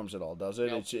transforms at all, does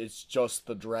it? Nope. It's just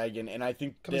the dragon, and I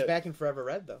think comes back in Forever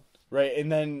Red though. Right, and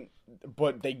then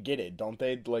but they get it, don't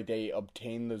they? Like they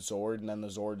obtain the Zord, and then the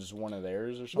Zord is one of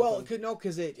theirs or something. Well,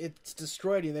 because it's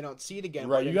destroyed and they don't see it again.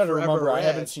 Right, you got to remember, I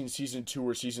haven't seen season 2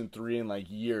 or season 3 in like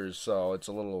years, so it's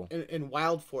a little. In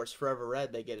Wild Force Forever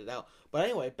Red, they get it out. But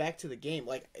anyway, back to the game.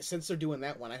 Like since they're doing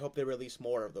that one, I hope they release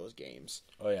more of those games.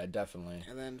 Oh yeah, definitely.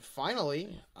 And then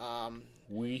finally,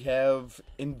 we have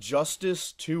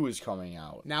Injustice 2 is coming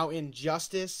out. Now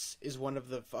Injustice is one of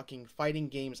the fucking fighting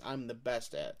games I'm the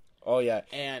best at. Oh yeah,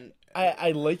 and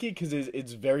I like it because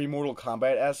it's very Mortal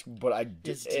Kombat-esque, but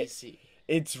it's DC.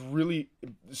 It's really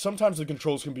sometimes the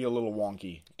controls can be a little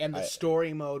wonky. And the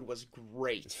story mode was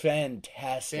great,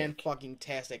 fantastic,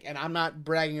 fan-fucking-tastic. And I'm not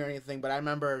bragging or anything, but I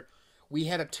remember we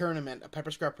had a tournament, a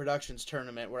PepperScar Productions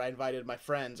tournament, where I invited my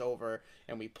friends over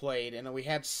and we played, and then we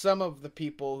had some of the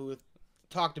people who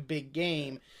talked a big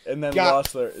game and then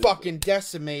lost their fucking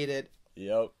decimated.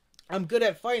 Yep. I'm good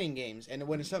at fighting games, and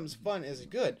when something's fun, is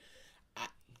good.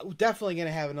 I'm definitely going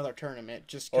to have another tournament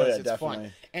just because it's definitely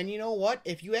fun. And you know what?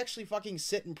 If you actually fucking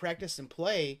sit and practice and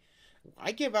play,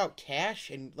 I give out cash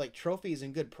and like trophies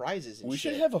and good prizes and we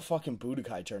should have a fucking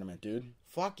Budokai tournament, dude.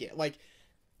 Fuck it. Like,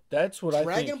 that's what I think.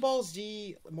 Dragon Ball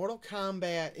Z, Mortal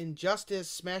Kombat, Injustice,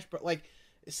 Smash Bros. Like,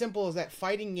 as simple as that,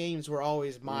 fighting games were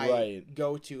always my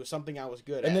go-to, something I was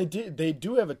good at. And they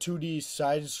do have a 2D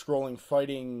side-scrolling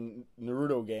fighting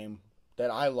Naruto game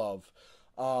that I love.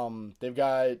 They've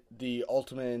got the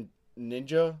Ultimate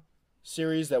Ninja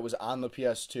series that was on the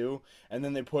PS2, and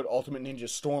then they put Ultimate Ninja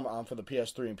Storm on for the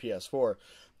PS3 and PS4.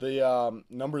 The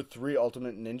number 3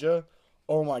 Ultimate Ninja,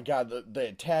 oh my god, the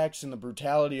attacks and the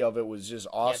brutality of it was just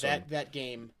awesome. Yeah, that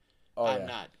game,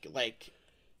 not like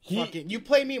fucking. You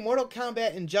play me Mortal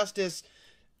Kombat, Injustice,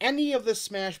 any of the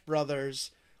Smash Brothers,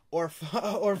 or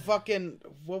fucking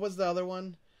what was the other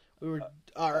one? We were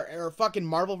or fucking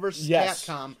Marvel vs.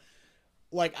 Capcom.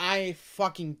 Like, I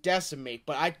fucking decimate,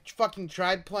 but I fucking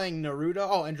tried playing Naruto.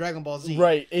 Oh, and Dragon Ball Z.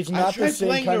 Right, it's not the same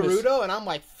kind of... I tried playing Naruto, and I'm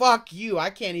like, fuck you, I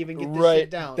can't even get this shit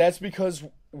down. That's because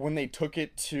when they took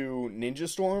it to Ninja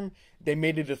Storm, they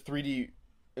made it a 3D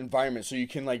environment, so you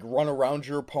can, like, run around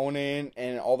your opponent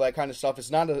and all that kind of stuff.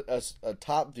 It's not a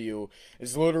top view.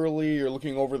 It's literally you're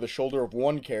looking over the shoulder of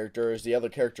one character as the other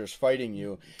character is fighting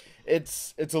you.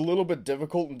 It's a little bit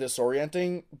difficult and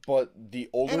disorienting, but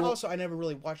the older... And also, I never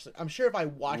really watched it. I'm sure if I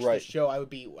watched the show, I'd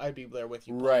be there with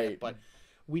you playing it, but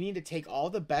we need to take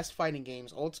all the best fighting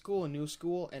games, old school and new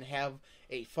school, and have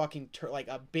a fucking like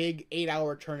a big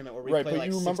 8-hour tournament where we play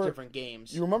like 6 different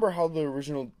games. You remember how the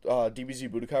original DBZ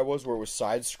Budokai was, where it was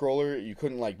side scroller, you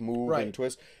couldn't like move and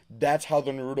twist? That's how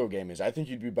the Naruto game is. I think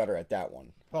you'd be better at that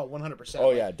one. Oh, 100%.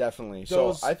 Oh yeah, definitely.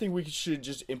 So I think we should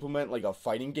just implement like a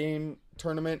fighting game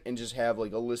tournament and just have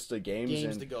like a list of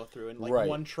games to go through and like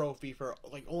one trophy for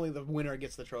like only the winner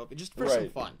gets the trophy, just for some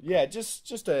fun. Yeah,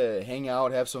 just to hang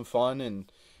out, have some fun, and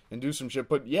do some shit.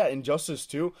 But yeah, Injustice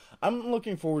 2, I'm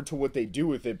looking forward to what they do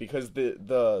with it because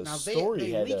the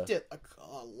story they leaked it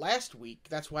last week.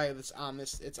 That's why it's on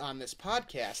this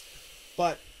podcast.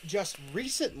 But just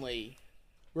recently,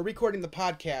 we're recording the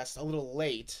podcast a little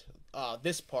late.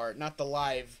 This part, not the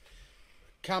live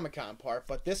Comic-Con part,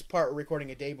 but this part we're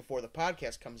recording a day before the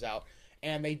podcast comes out,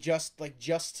 and they just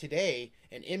today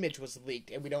an image was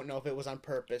leaked, and we don't know if it was on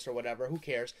purpose or whatever. Who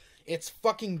cares? It's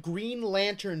fucking Green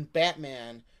Lantern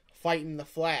Batman fighting the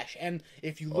Flash, and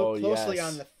if you look closely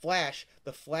on the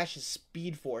Flash's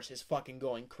Speed Force is fucking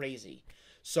going crazy.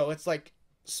 So it's like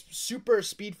Super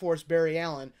Speed Force Barry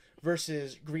Allen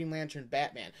versus Green Lantern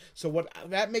Batman. So what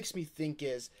that makes me think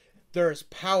is there's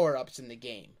power-ups in the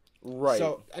game. Right.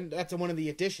 So, and that's one of the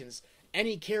additions.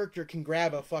 Any character can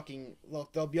grab a fucking... Well,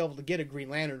 they'll be able to get a Green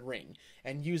Lantern ring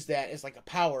and use that as like a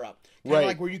power-up. Right.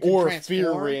 Like where you can or transform. a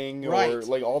fear ring, right. or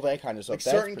like all that kind of stuff. Like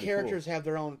That's certain pretty characters cool. have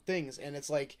their own things, and it's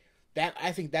like... that.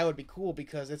 I think that would be cool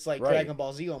because it's like Right. Dragon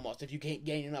Ball Z almost. If you can't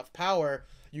gain enough power,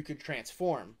 you could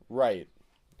transform. Right.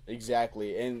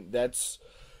 Exactly. And that's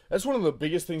one of the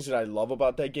biggest things that I love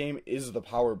about that game is the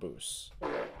power boosts.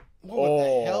 What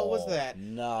the hell was that?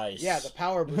 Nice. Yeah, the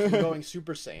power boost from going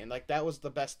Super Saiyan. Like, that was the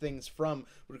best things from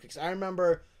Budokai. I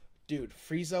remember, dude,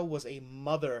 Frieza was a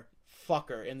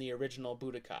motherfucker in the original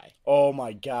Budokai. Oh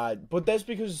my god. But that's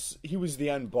because he was the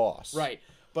end boss. Right.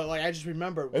 But, like, I just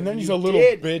remember... And then when he's you a little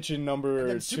did, bitch in number and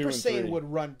then 2 Super and Saiyan 3. would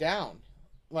run down.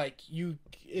 Like, you...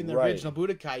 In the Right. original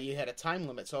Budokai, you had a time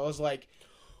limit. So I was, like,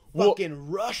 Well- fucking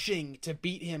rushing to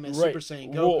beat him as Right. Super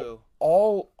Saiyan Goku.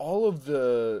 Well, all of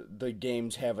the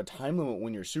games have a time limit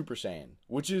when you're Super Saiyan,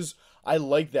 which is I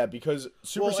like that because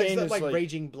Super Saiyan it's is like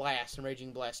Raging Blast and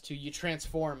Raging Blast 2. You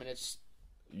transform and it's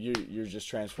you're just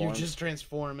transformed. you just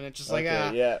transform and it's just Okay,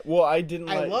 like yeah. Well, I didn't.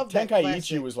 I like, love that Tenkaichi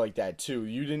classic- was like that too.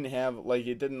 You didn't have like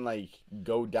it didn't like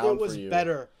go down it was for you.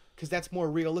 better because that's more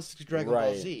realistic to Dragon Ball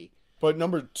Right. Z. But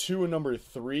number 2 and number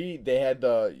 3, they had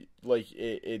the like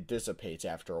it dissipates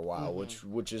after a while,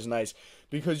 which is nice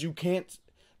because you can't.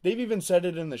 They've even said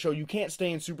it in the show. You can't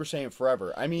stay in Super Saiyan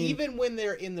forever. I mean, Even when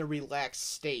they're in the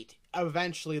relaxed state,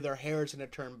 eventually their hair is going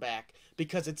to turn back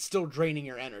because it's still draining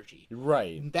your energy.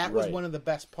 right. That was right, one of the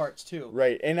best parts too.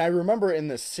 Right, and I remember in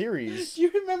the series. Do you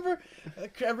remember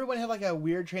everyone had like a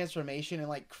weird transformation and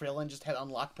like Krillin just had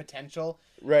unlocked potential?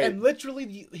 Right. And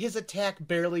literally his attack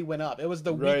barely went up. It was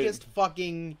the Right. weakest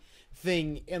fucking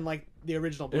thing in like the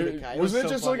original Budokai. Wasn't it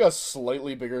so just funny. like a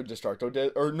slightly bigger Destructo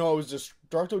Disc? Or no, it was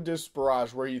Destructo Disc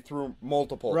Barrage where you threw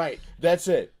multiple. Right. That's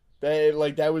it.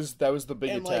 That was the big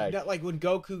and attack. like when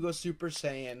Goku goes Super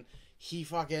Saiyan, he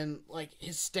fucking like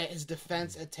his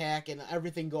defense, attack, and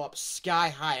everything go up sky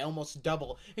high, almost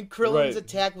double. And Krillin's Right.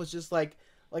 attack was just like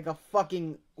a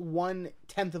fucking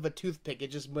 1/10 of a toothpick. It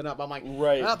just went up. I'm like,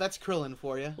 Right. oh, that's Krillin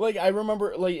for you. Like, I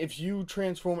remember, like, if you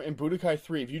transform in Budokai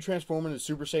 3, if you transform into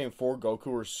Super Saiyan 4 Goku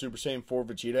or Super Saiyan 4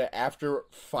 Vegeta after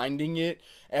finding it,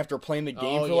 after playing the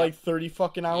game Oh, for yep. like 30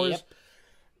 fucking hours,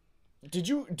 Yep. did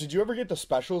you ever get the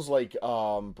specials like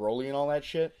Broly and all that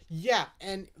shit? Yeah,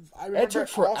 and I remember took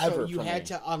forever also you for had me.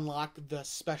 to unlock the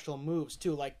special moves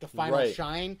too, like the final Right.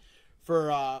 shine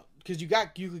for because you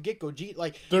could get Gogeta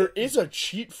like There is a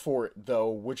cheat for it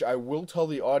though, which I will tell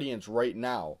the audience right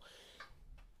now.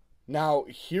 Now,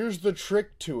 here's the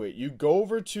trick to it. You go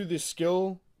over to the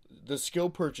skill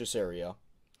purchase area.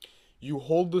 You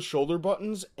hold the shoulder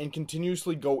buttons and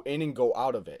continuously go in and go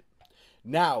out of it.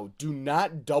 Now, do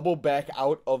not double back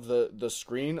out of the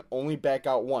screen, only back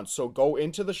out once. So go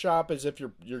into the shop as if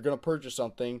you're going to purchase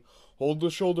something, hold the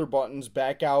shoulder buttons,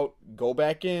 back out, go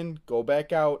back in, go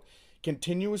back out.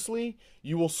 Continuously,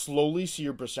 you will slowly see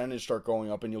your percentage start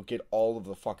going up and you'll get all of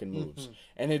the fucking moves.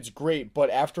 And it's great,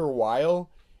 but after a while,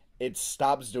 it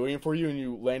stops doing it for you and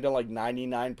you land on like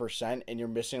 99% and you're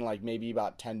missing like maybe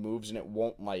about 10 moves and it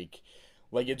won't like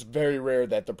it's very rare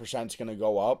that the percent's going to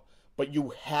go up. But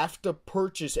you have to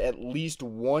purchase at least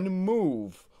one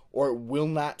move or it will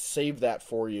not save that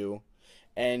for you.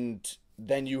 And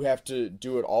then you have to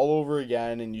do it all over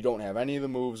again and you don't have any of the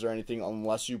moves or anything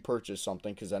unless you purchase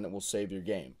something because then it will save your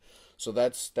game. So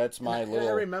that's my and little...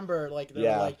 I remember like they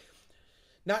Yeah. were like,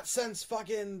 not since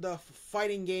fucking the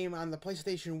fighting game on the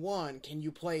PlayStation 1 can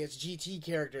you play as GT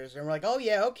characters. And we're like, oh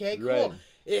yeah, okay, cool. Right.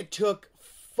 It took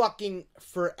fucking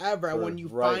forever. And when you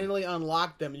Right. finally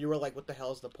unlocked them, you were like, what the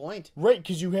hell is the point? Right,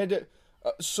 because you had to...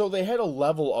 so they had a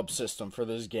level up system for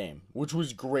this game, which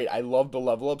was great. I loved the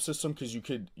level up system because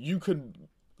you could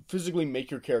physically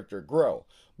make your character grow.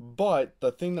 But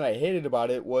the thing that I hated about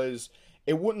it was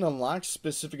it wouldn't unlock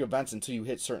specific events until you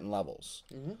hit certain levels.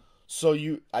 Mm-hmm. So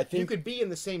I think You could be in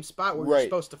the same spot where right. you're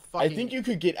supposed to fucking... I think you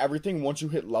could get everything once you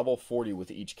hit level 40 with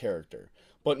each character.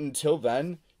 But until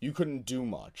then, you couldn't do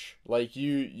much. Like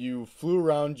you flew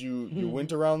around, you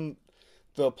went around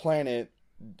the planet,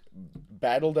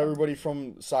 battled everybody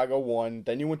from Saga 1,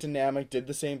 then you went to Namek, did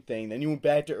the same thing, then you went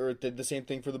back to Earth, did the same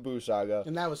thing for the Buu Saga.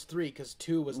 And that was 3, because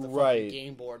 2 was the Right. fucking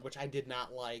game board, which I did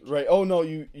not like. Right, oh no,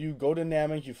 you go to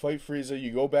Namek, you fight Frieza,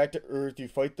 you go back to Earth, you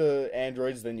fight the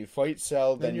androids, then you fight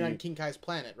Cell, Then then you're on King Kai's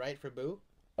planet, right, for Boo?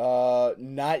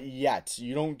 Not yet.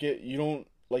 You don't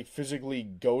like physically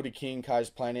go to King Kai's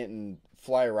planet and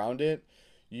fly around it.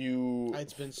 You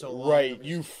It's been so long. right.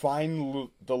 You find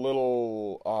the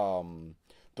little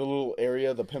the little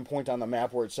area, the pinpoint on the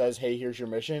map where it says, "Hey, here's your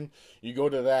mission." You go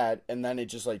to that, and then it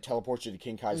just like teleports you to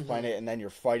King Kai's planet, and then you're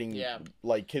fighting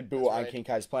like Kid Buu on King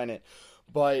Kai's planet.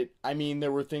 But I mean,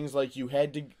 there were things like you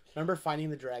had to. Remember finding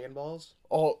the Dragon Balls?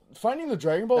 Oh, finding the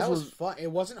Dragon Balls that was fun.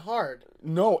 It wasn't hard.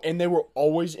 No, and they were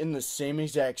always in the same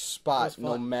exact spot,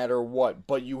 no matter what.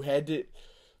 But you had to.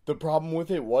 The problem with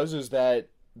it is that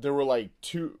there were like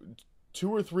two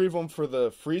or three of them for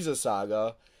the Frieza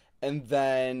saga, and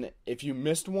then if you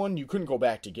missed one, you couldn't go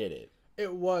back to get it.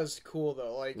 It was cool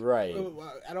though. Like, right.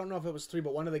 I don't know if it was 3,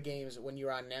 but one of the games when you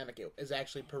were on Namek, it is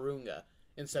actually Purunga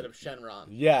instead of Shenron.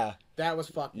 Yeah, that was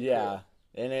fucking cool.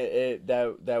 And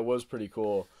that was pretty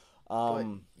cool.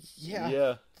 But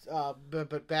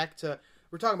back to,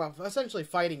 we're talking about essentially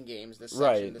fighting games this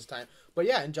section this time. But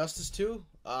yeah, Injustice 2,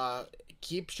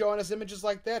 keep showing us images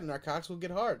like that and our cocks will get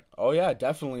hard. Oh yeah,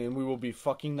 definitely, and we will be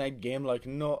fucking that game like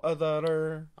no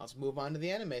other. Let's move on to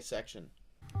the anime section.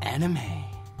 Anime.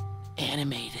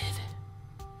 Animated.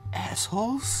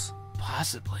 Assholes?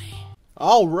 Possibly.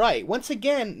 Alright, once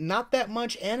again, not that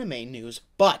much anime news,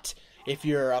 but if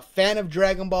you're a fan of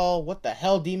Dragon Ball, what the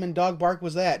hell demon dog bark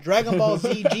was that? Dragon Ball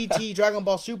Z, GT, Dragon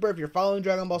Ball Super, if you're following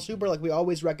Dragon Ball Super like we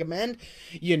always recommend,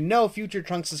 you know Future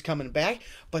Trunks is coming back.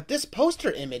 But this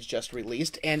poster image just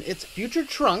released, and it's Future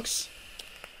Trunks,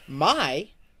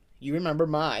 you remember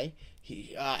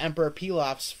Emperor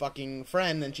Pilaf's fucking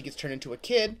friend, and she gets turned into a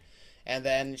kid, and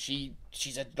then she's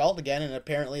an adult again, and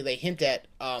apparently they hint at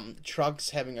Trunks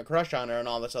having a crush on her and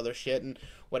all this other shit, and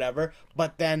whatever.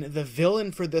 But then the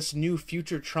villain for this new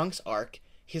Future Trunks arc,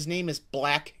 his name is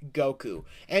Black Goku.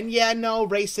 And yeah, no,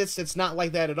 racist, it's not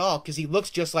like that at all, because he looks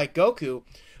just like Goku,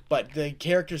 but the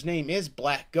character's name is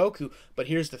Black Goku. But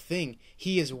here's the thing,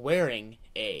 he is wearing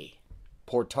a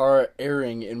Portara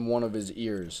earring in one of his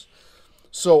ears.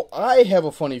 So I have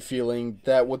a funny feeling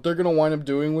that what they're going to wind up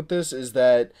doing with this is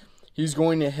that he's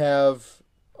going to have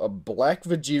a black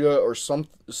Vegeta or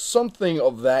something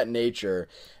of that nature,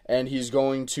 and he's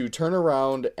going to turn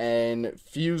around and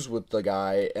fuse with the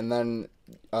guy, and then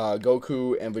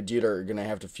Goku and Vegeta are going to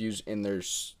have to fuse in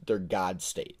their god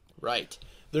state. Right.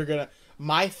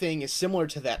 My thing is similar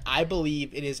to that. I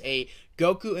believe it is a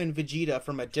Goku and Vegeta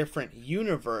from a different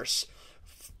universe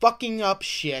fucking up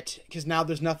shit, because now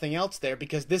there's nothing else there,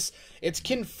 because it's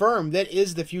confirmed that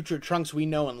is the Future Trunks we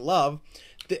know and love.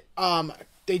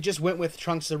 They just went with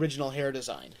Trunks' original hair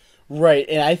design. Right,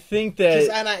 and I think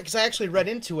that... Because I actually read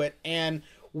into it, and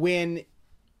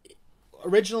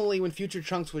originally when Future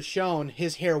Trunks was shown,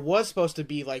 his hair was supposed to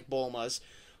be like Bulma's,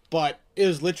 but it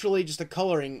was literally just a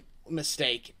coloring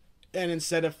mistake. And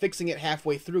instead of fixing it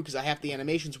halfway through, because half the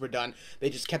animations were done, they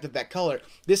just kept it that color.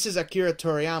 This is Akira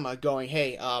Toriyama going,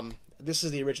 hey, this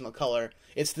is the original color.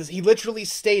 It's this. He literally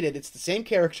stated it's the same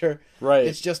character. Right.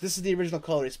 It's just this is the original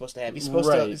color he's supposed to have. He's supposed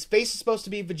to. His face is supposed to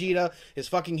be Vegeta. His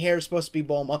fucking hair is supposed to be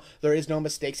Bulma. There is no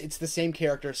mistakes. It's the same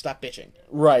character. Stop bitching.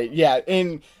 Right. Yeah.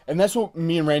 And that's what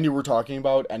me and Randy were talking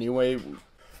about anyway.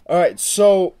 All right.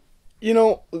 So,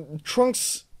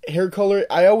 Trunks' hair color,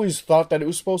 I always thought that it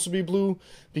was supposed to be blue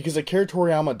because Akira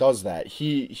Toriyama does that.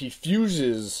 He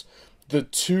fuses the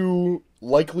two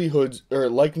likelihoods or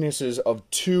likenesses of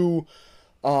two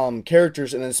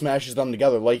characters and then smashes them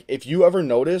together. Like, if you ever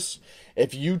notice,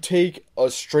 if you take a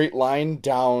straight line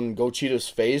down Gochita's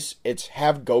face, it's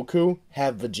half Goku,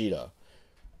 half Vegeta.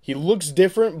 He looks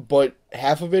different, but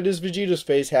half of it is Vegeta's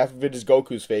face, half of it is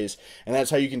Goku's face, and that's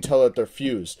how you can tell that they're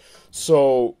fused.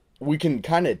 So we can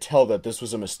kind of tell that this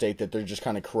was a mistake that they're just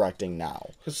kind of correcting now.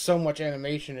 Because so much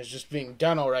animation is just being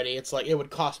done already. It's like, it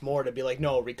would cost more to be like,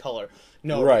 no, recolor.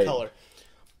 No, recolor.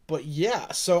 But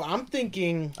yeah, so I'm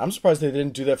thinking... I'm surprised they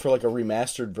didn't do that for like a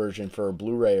remastered version for a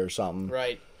Blu-ray or something.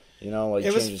 Right. Like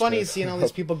it was funny seeing all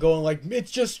these people going like,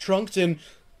 it's just Trunks in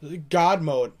God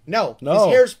mode. No. His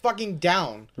hair's fucking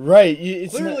down. Right.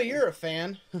 Clearly you're a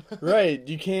fan. Right.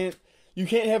 You can't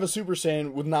have a Super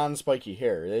Saiyan with non-spiky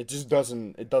hair. It just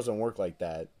doesn't work like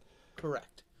that.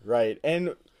 Correct. Right.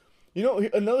 And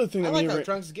another thing that I like how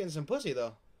Trunks is getting some pussy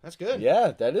though. That's good.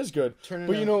 Yeah, that is good.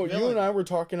 But you and I were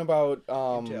talking about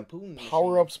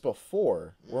power-ups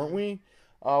before, weren't we?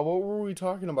 What were we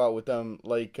talking about with them?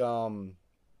 Like, that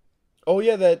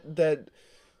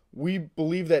we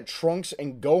believe that Trunks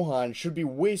and Gohan should be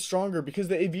way stronger because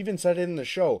they've even said it in the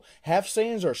show. Half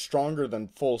Saiyans are stronger than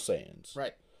full Saiyans.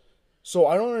 Right. So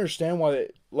I don't understand why.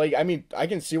 I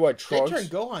can see why Trunks. They turned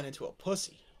Gohan into a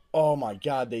pussy. Oh my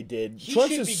god, they did.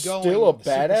 Trunks is still a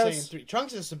badass.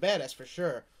 Trunks is a badass for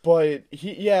sure. But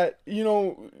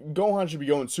Gohan should be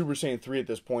going Super Saiyan 3 at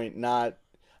this point, not...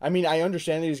 I mean, I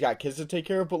understand that he's got kids to take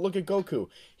care of, but look at Goku.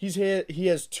 He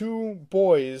has two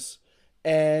boys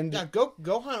And Yeah,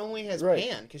 Gohan only has Right.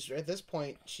 Pan, because at this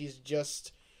point, she's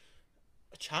just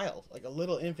a child, like a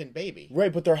little infant baby.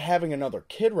 right, but they're having another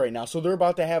kid right now, so they're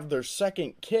about to have their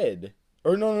second kid.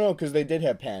 Or no, because they did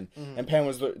have Pan, and Pan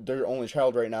was their only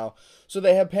child right now. So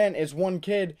they have Pan. It's one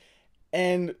kid,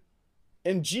 and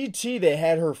in GT they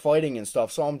had her fighting and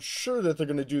stuff. So I'm sure that they're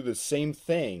gonna do the same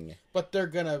thing. But they're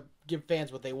going to give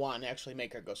fans what they want and actually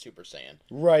make her go Super Saiyan.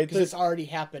 Right, Because it's already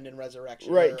happened in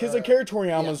Resurrection. right, because Akira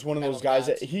Toriyama yeah, is one of Battle those of guys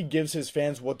Gods. that he gives his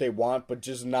fans what they want, but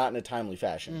just not in a timely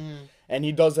fashion. And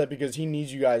he does that because he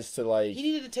needs you guys to like. He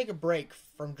needed to take a break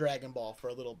from Dragon Ball for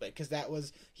a little bit,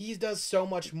 because he does so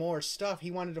much more stuff.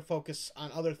 He wanted to focus on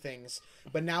other things,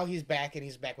 but now he's back, and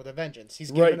he's back with a vengeance.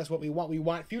 He's giving Right. us what we want. We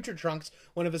want Future Trunks,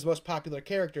 one of his most popular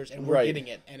characters, and we're Right. getting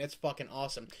it, and it's fucking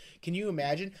awesome. Can you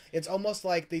imagine? It's almost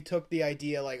like they took the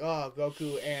idea, like, oh,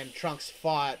 Goku and Trunks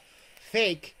fought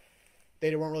fake.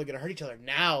 They weren't really going to hurt each other.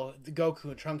 Now, the Goku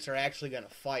and Trunks are actually going to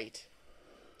fight.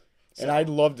 And I'd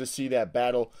love to see that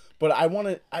battle, but I want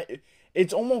to.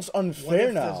 It's almost What unfair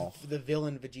if now. the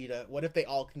villain Vegeta, what if they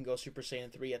all can go Super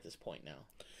Saiyan 3 at this point now?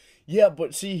 Yeah,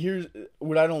 but see, here's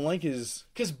what I don't like is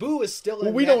Because Boo is still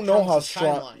in we that don't know how Trunks'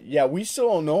 strong. timeline. Yeah, we still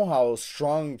don't know how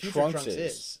strong Future Trunks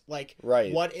is. Like,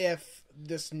 Right. what if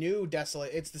this new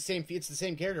Desolate? It's the same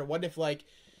character. What if, like,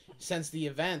 since the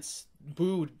events,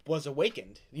 Boo was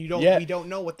awakened? We don't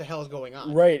know what the hell is going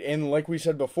on. Right, and like we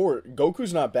said before,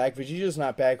 Goku's not back, Vegeta's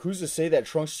not back. Who's to say that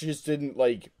Trunks just didn't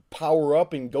like power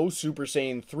up and go Super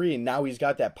Saiyan 3, and now he's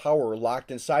got that power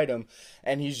locked inside him,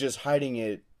 and he's just hiding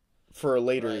it for a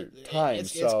later Right. time.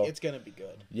 It's gonna be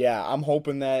good. Yeah, I'm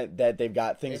hoping that they've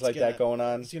got things It's like that going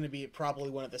on. It's gonna be probably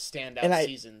one of the standout And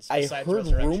seasons. I besides heard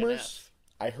Resurrection rumors. F.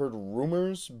 I heard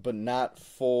rumors, but not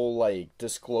full like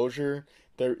disclosure.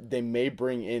 They may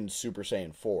bring in Super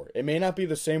Saiyan 4. It may not be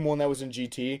the same one that was in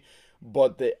GT,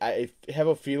 but I have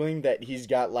a feeling that he's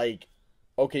got like,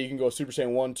 okay, you can go Super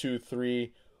Saiyan 1, 2,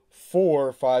 3,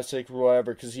 4, 5, 6,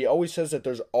 whatever. Because he always says that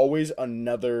there's always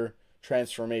another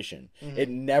transformation. It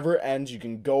never ends. You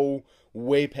can go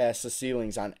way past the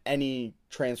ceilings on any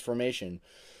transformation.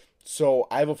 So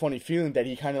I have a funny feeling that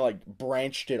he kind of like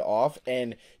branched it off,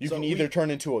 and you So can either turn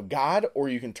into a god or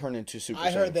you can turn into Super Saiyan 4.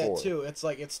 I heard that too. It's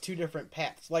like it's two different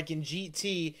paths. Like in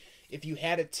GT, if you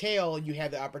had a tail, you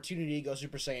had the opportunity to go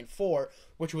Super Saiyan 4,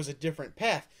 which was a different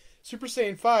path. Super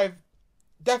Saiyan 5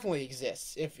 definitely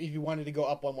exists if you wanted to go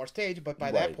up one more stage, but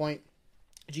by that Right. point,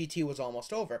 GT was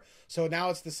almost over. So now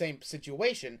it's the same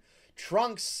situation.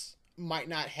 Trunks might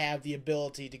not have the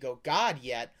ability to go God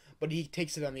yet, but he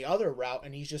takes it on the other route,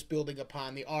 and he's just building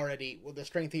upon the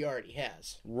strength he already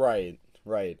has. Right.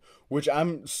 Which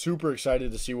I'm super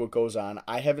excited to see what goes on.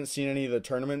 I haven't seen any of the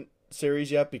tournament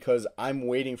series yet because I'm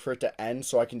waiting for it to end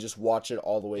so I can just watch it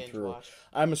all the way Binge through. watch.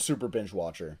 I'm a super binge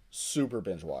watcher.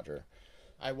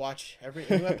 I watch every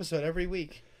new episode every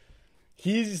week.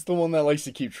 He's the one that likes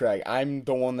to keep track. I'm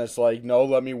the one that's like, no,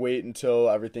 let me wait until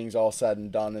everything's all said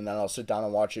and done, and then I'll sit down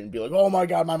and watch it and be like, oh my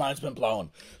god, my mind's been blown.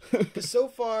 Because so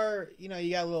far, you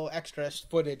got a little extra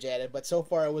footage added, but so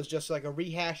far it was just like a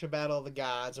rehash of Battle of the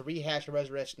Gods, a rehash of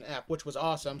Resurrection F, which was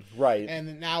awesome. Right.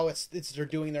 And now it's they're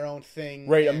doing their own thing.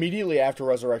 Right, and immediately after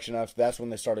Resurrection F, that's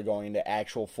when they started going into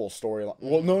actual full storyline.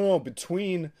 Well, no,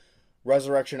 between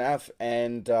Resurrection F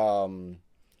and Battle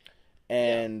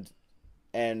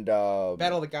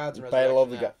of the Gods and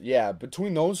Resurrection F. Yeah,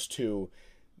 between those two,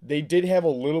 they did have a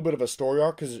little bit of a story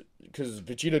arc because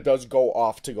Vegeta does go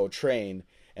off to go train,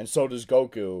 and so does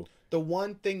Goku. The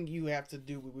one thing we have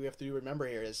to remember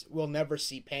here is we'll never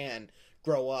see Pan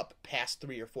grow up past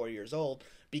 3 or 4 years old,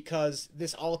 because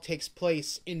this all takes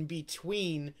place in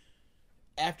between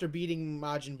after beating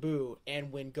Majin Buu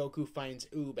and when Goku finds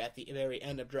Oob at the very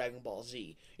end of Dragon Ball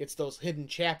Z. It's those hidden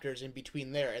chapters in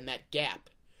between there and that gap.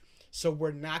 So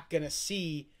we're not going to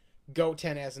see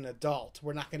Goten as an adult.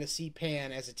 We're not going to see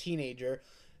Pan as a teenager,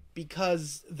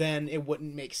 because then it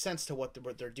wouldn't make sense to what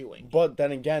they're doing. But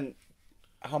then again,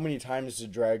 how many times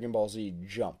did Dragon Ball Z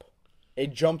jump?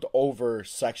 It jumped over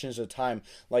sections of time.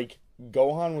 Like,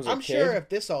 Gohan was a kid. I'm sure if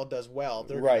this all does well,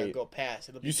 they're going to go past.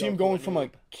 It'll be You see him Goku going and from a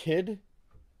Noob. kid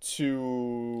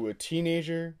to a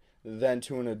teenager, then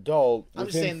to an adult I'm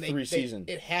just within saying 3 seasons.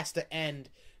 it has to end.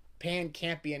 Pan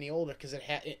can't be any older, because it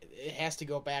has to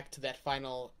go back to that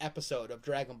final episode of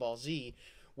Dragon Ball Z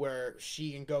where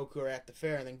she and Goku are at the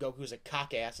fair, and then Goku's a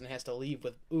cock-ass and has to leave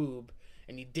with Oob,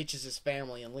 and he ditches his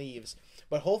family and leaves.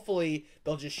 But hopefully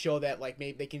they'll just show that, like,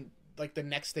 maybe they can, like, the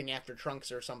next thing after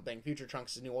Trunks or something, Future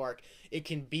Trunks' new arc, it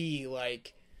can be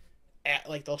like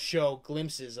they'll show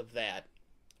glimpses of that.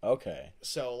 Okay.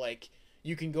 So, like,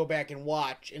 you can go back and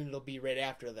watch, and it'll be right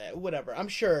after that. Whatever. I'm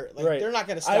sure. Like, Right. they're not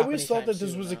going to stop. I always thought anytime that this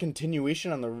soon was now. a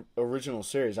continuation on the original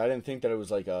series. I didn't think that it was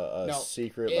like a No,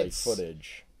 secret like it's-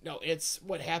 footage. No, it's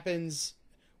what happens,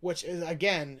 which is,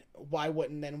 again, why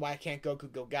can't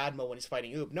Goku go God mode when he's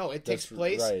fighting Oob? No, it takes That's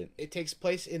place. right. It takes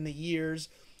place in the years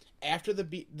after the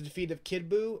defeat of Kid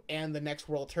Buu and the next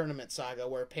World Tournament saga,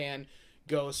 where Pan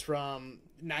goes from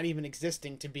not even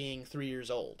existing to being 3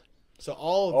 years old. So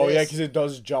all of Oh this, yeah, because it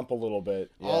does jump a little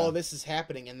bit. Yeah. all of this is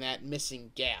happening in that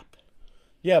missing gap.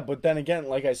 Yeah, but then again,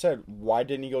 like I said, why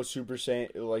didn't he go Super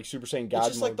Saiyan God It's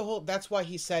just mode? like the whole. That's why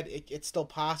he said it's still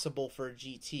possible for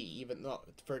GT, even though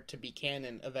for it to be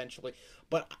canon eventually.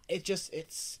 But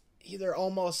it's either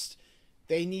almost.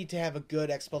 They need to have a good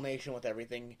explanation with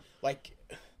everything, like.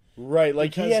 Right,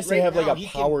 like he because has to right have now like a he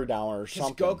power down or Because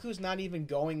something. Goku's not even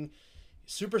going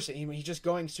Super Saiyan. He's just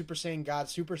going Super Saiyan God,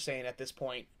 Super Saiyan at this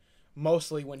point.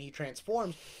 Mostly when he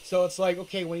transforms. So it's like,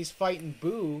 okay, when he's fighting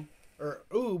Buu or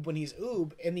Oob, when he's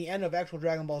Oob in the end of actual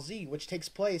Dragon Ball Z, which takes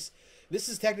place. This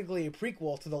is technically a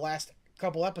prequel to the last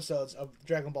couple episodes of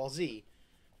Dragon Ball Z,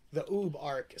 the Oob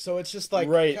arc. So it's just like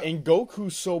Right, and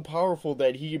Goku's so powerful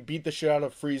that he could beat the shit out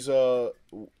of Frieza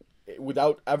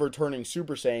without ever turning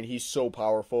Super Saiyan. He's so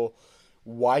powerful.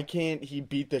 Why can't he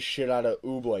beat the shit out of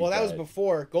Oob like that? well, that was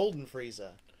before Golden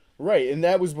Frieza. Right, and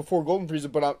that was before Golden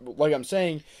Frieza, but like I'm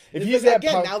saying, if he's Because that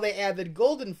again, now they added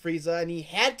Golden Frieza, and he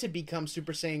had to become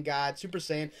Super Saiyan God, Super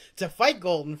Saiyan, to fight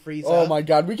Golden Frieza. Oh my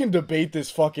god, we can debate this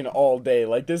fucking all day.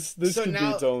 Like this So could be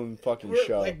now its own fucking We're-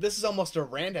 show. Like, this is almost a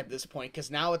rant at this point,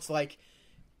 because now it's like,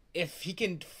 if he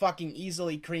can fucking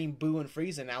easily cream Boo and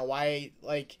Frieza now, why,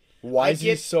 like... Why I is he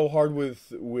get- so hard with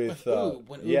Oob,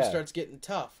 when Oob yeah. starts getting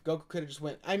tough, Goku could have just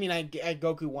went. I mean, I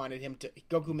Goku wanted him to.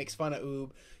 Goku makes fun of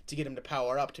Oob to get him to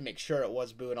power up to make sure it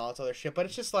was Boo and all this other shit. But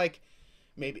it's just like,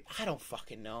 maybe I don't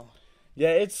fucking know. Yeah,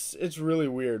 it's really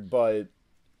weird, but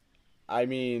I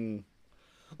mean,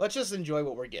 Let's just enjoy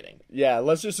what we're getting. yeah,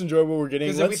 let's just enjoy what we're getting.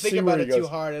 Because if we Let's think see about where it he goes. too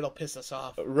hard, it'll piss us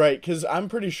off. Right, because I'm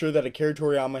pretty sure that Akira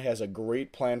Toriyama has a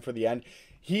great plan for the end.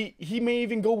 He may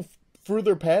even go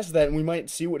further past that, and we might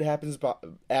see what happens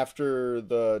after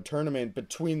the tournament,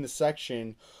 between the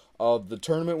section of the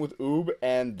tournament with Oob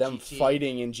and them GT.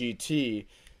 fighting in GT.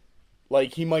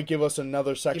 Like, he might give us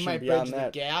another He section might beyond bridge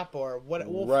that. the gap, or what?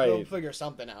 We'll Right. figure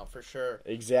something out for sure.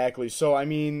 Exactly. So, I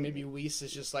mean... Maybe Whis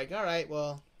is just like, all right,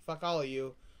 well, fuck all of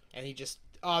you, and he just.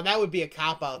 Oh, that would be a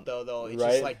cop out though. It's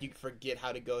Right. just like you forget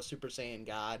how to go Super Saiyan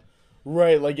God.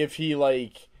 Right, like if he,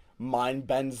 like, mind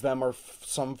bends them or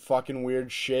some fucking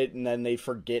weird shit, and then they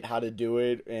forget how to do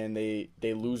it, and they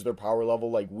lose their power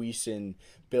level, like Whis and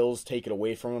Bills take it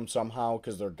away from them somehow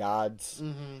because they're gods.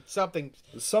 Something.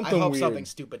 Something I hope weird. something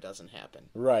stupid doesn't happen.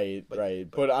 Right, right.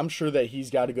 But I'm sure that he's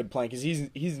got a good plan, because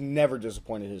he's never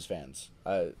disappointed his fans.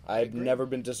 I've never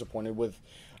been disappointed with...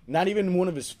 Not even one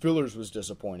of his fillers was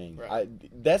disappointing. Right.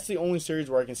 That's the only series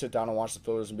where I can sit down and watch the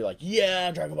fillers and be like, yeah,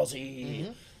 Dragon Ball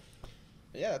Z.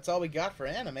 Yeah, that's all we got for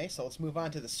anime. So let's move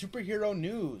on to the superhero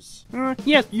news.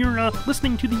 Yes, you're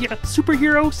listening to the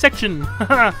superhero section.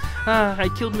 I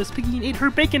killed Miss Piggy and ate her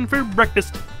bacon for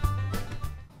breakfast.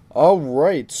 All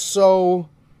right, so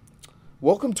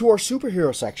welcome to our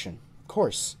superhero section. Of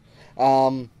course.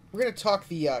 We're gonna talk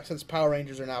since Power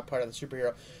Rangers are now part of the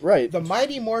superhero. Right. The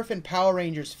Mighty Morphin Power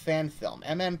Rangers fan film,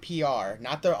 MMPR,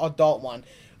 not the adult one,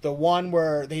 the one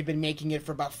where they've been making it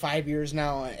for about 5 years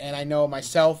now, and I know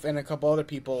myself and a couple other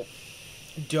people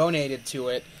donated to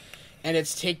it, and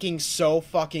it's taking so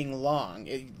fucking long.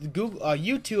 Google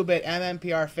YouTube it,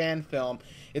 MMPR fan film.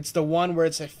 It's the one where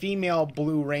it's a female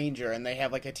Blue Ranger, and they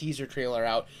have like a teaser trailer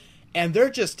out, and they're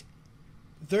just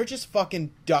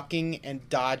fucking ducking and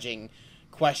dodging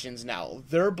questions now.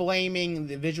 They're blaming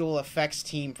the visual effects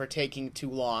team for taking too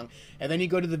long, and then you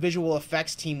go to the visual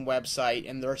effects team website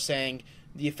and they're saying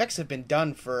the effects have been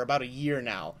done for about a year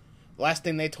now. The last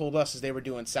thing they told us is they were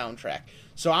doing soundtrack.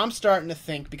 So I'm starting to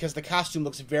think, because the costume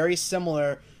looks very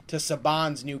similar to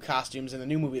Saban's new costumes in the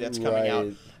new movie that's coming out,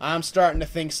 Right. I'm starting to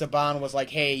think Saban was like,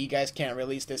 hey, you guys can't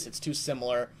release this, it's too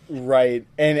similar. Right,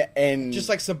 and Just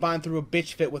like Saban threw a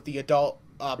bitch fit with the adult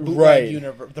Right.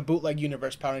 bootleg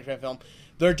universe Power Ranger film.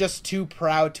 They're just too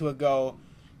proud to go,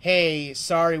 hey,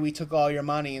 sorry we took all your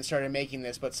money and started making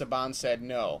this, but Saban said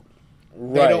no.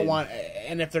 They right, don't want,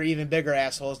 and if they're even bigger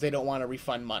assholes, they don't want to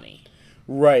refund money.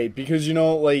 right, because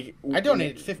like I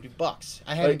donated $50.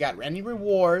 I haven't got any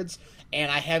rewards,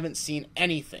 and I haven't seen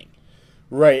anything.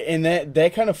 Right, and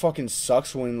that kind of fucking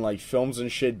sucks when like films and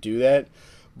shit do that.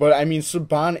 But I mean,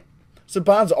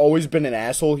 Saban's always been an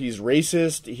asshole. He's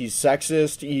racist. He's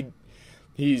sexist.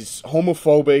 He's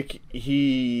homophobic.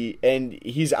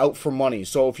 He's out for money.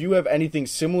 So if you have anything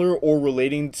similar or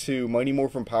relating to Mighty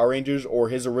Morphin Power Rangers or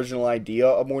his original idea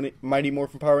of Mighty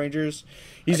Morphin Power Rangers,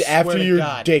 he's after your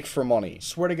dick for money.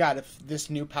 Swear to God, if this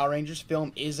new Power Rangers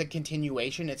film is a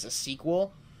continuation, it's a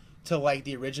sequel to like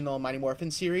the original Mighty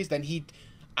Morphin series, then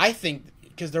I think,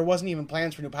 because there wasn't even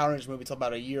plans for a new Power Rangers movie until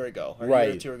about a year ago, or a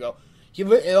year or two ago.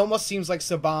 It almost seems like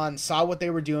Saban saw what they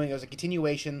were doing. It was a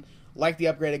continuation, like the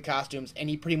upgraded costumes, and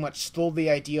he pretty much stole the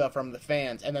idea from the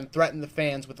fans and then threatened the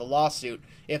fans with a lawsuit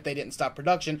if they didn't stop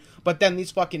production. But then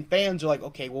these fucking fans are like,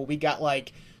 okay, well, we got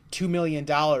like $2 million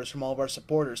from all of our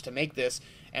supporters to make this,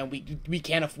 and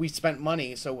we spent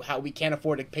money, so we can't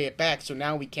afford to pay it back, so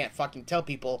now we can't fucking tell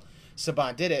people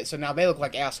Saban did it. So now they look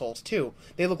like assholes too.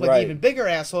 They look like even bigger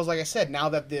assholes, like I said, now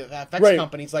that the effects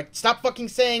company's like, stop fucking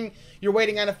saying you're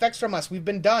waiting on effects from us. We've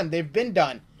been done. They've been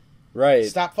done. Right.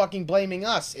 Stop fucking blaming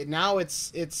us. Now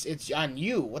it's on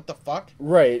you. What the fuck?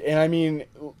 Right. And I mean,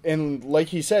 and like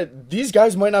he said, these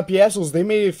guys might not be assholes. They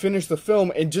may have finished the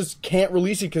film and just can't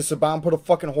release it because Saban put a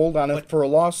fucking hold on it for a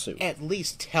lawsuit. At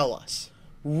least tell us.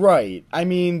 Right. I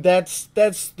mean, that's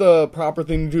the proper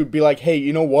thing to do. Be like, hey,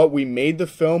 you know what? We made the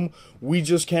film. We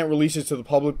just can't release it to the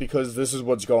public because this is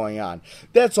what's going on.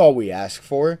 That's all we ask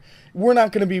for. We're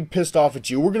not going to be pissed off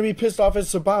at you. We're going to be pissed off at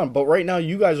Saban. But right now,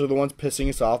 you guys are the ones pissing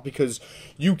us off because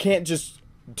you can't just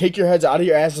take your heads out of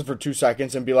your asses for 2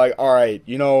 seconds and be like, all right,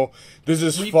 you know, this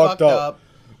is fucked up.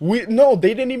 No,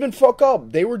 they didn't even fuck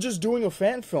up. They were just doing a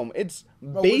fan film. It's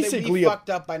basically we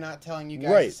fucked up by not telling you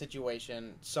guys the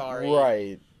situation. Sorry.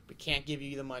 Right. We can't give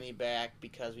you the money back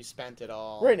because we spent it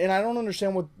all. Right, and I don't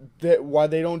understand why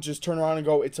they don't just turn around and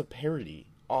go, it's a parody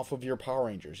off of your Power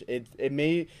Rangers. It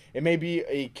may be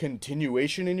a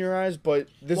continuation in your eyes, but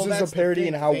this is a parody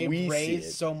in how we see it. They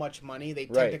raised so much money, they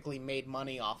technically made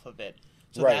money off of it.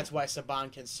 So that's why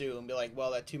Saban can sue and be like,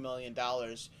 well, that $2 million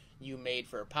you made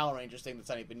for a Power Rangers thing that's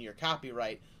not even your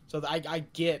copyright. So I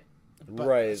get,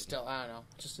 but still, I don't know.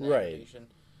 Just an aggravation.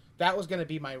 That was going to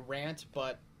be my rant,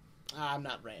 but I'm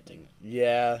not ranting.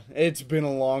 Yeah, it's been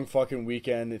a long fucking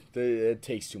weekend. It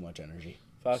takes too much energy.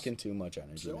 Fucking too much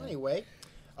energy. So anyway,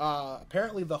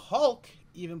 apparently the Hulk,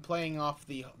 even playing off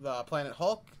the Planet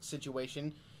Hulk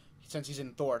situation, since he's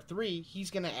in Thor 3,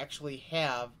 he's going to actually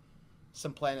have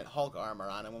some Planet Hulk armor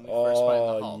on him when we first find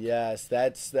the Hulk. Oh, yes.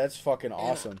 That's fucking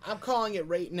awesome. I'm calling it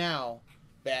right now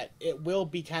that it will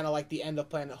be kind of like the end of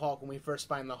Planet Hulk when we first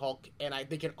find the Hulk, and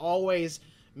they can always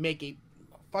make a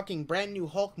fucking brand new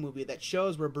Hulk movie that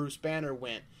shows where Bruce Banner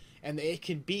went, and it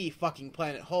could be fucking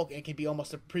Planet Hulk, and it could be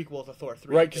almost a prequel to Thor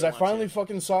 3. Right, because I finally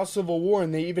fucking saw Civil War,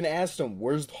 and they even asked him,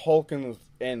 where's Hulk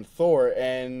and Thor?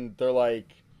 And they're like,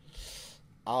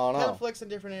 I don't know. Conflicts in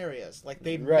different areas. Like,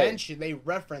 they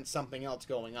reference something else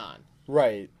going on.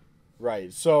 Right.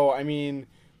 So, I mean,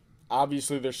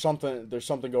 obviously there's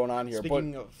something going on here.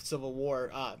 Speaking of Civil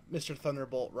War, Mr.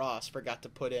 Thunderbolt Ross forgot to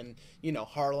put in,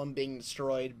 Harlem being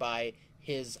destroyed by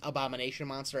his Abomination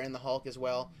monster and the Hulk as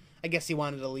well. I guess he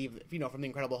wanted to leave, from the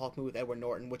Incredible Hulk movie with Edward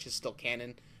Norton, which is still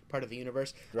canon, part of the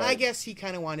universe. Right. I guess he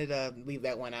kind of wanted to leave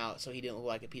that one out so he didn't look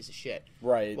like a piece of shit.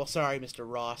 Right. Well, sorry, Mr.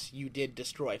 Ross, you did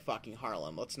destroy fucking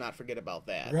Harlem. Let's not forget about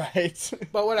that. Right.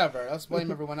 But whatever. Let's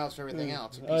blame everyone else for everything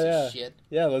else. A piece of shit.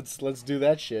 Yeah, let's do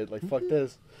that shit. Like, fuck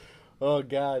this. Oh,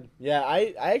 God. Yeah,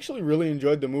 I actually really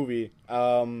enjoyed the movie.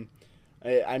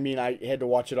 I mean, I had to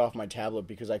watch it off my tablet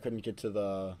because I couldn't get to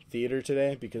the theater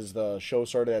today because the show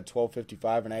started at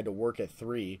 12:55 and I had to work at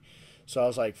 3. So I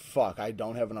was like, fuck, I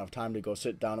don't have enough time to go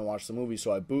sit down and watch the movie.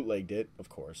 So I bootlegged it, of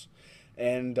course.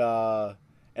 And I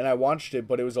watched it,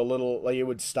 but it was a little, like, it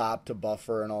would stop to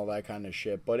buffer and all that kind of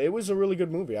shit. But it was a really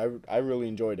good movie. I really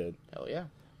enjoyed it. Hell yeah.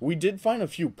 We did find a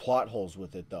few plot holes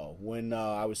with it, though. When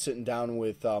I was sitting down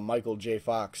with Michael J.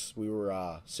 Fox, we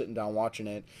were sitting down watching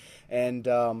it.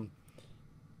 And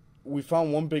we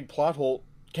found one big plot hole.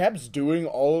 Cap's doing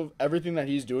everything that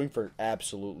he's doing for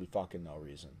absolutely fucking no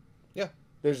reason. Yeah.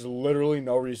 There's literally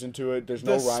no reason to it. There's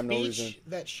no rhyme, no reason. The speech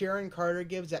that Sharon Carter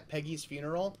gives at Peggy's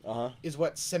funeral is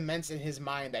what cements in his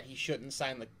mind that he shouldn't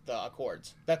sign the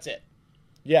Accords. That's it.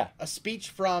 Yeah. A speech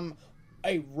from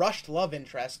a rushed love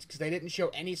interest, because they didn't show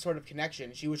any sort of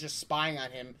connection. She was just spying on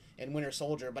him in Winter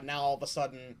Soldier, but now all of a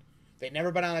sudden, they've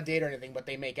never been on a date or anything, but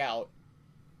they make out.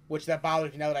 Which that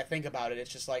bothers me now that I think about it.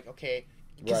 It's just like, okay,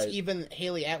 because even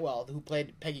Haley Atwell, who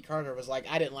played Peggy Carter, was like,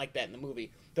 I didn't like that in the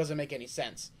movie. Doesn't make any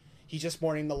sense. He's just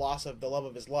mourning the loss of the love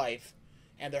of his life,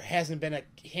 and there hasn't been a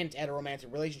hint at a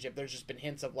romantic relationship. There's just been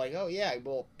hints of like, oh yeah,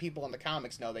 well, people in the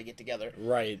comics know they get together.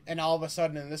 Right. And all of a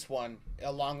sudden in this one,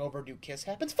 a long overdue kiss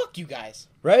happens. Fuck you guys.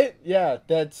 Right? Yeah,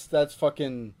 that's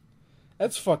fucking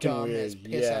Dumb weird. as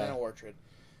piss on an orchard.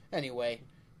 Anyway,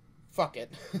 fuck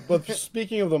it. But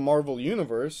speaking of the Marvel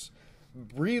Universe,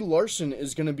 Brie Larson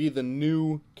is going to be the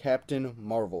new Captain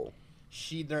Marvel.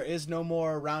 There is no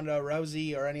more Ronda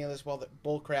Rousey or any of this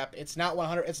bull crap. It's not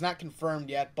 100. It's not confirmed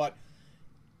yet, but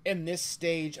in this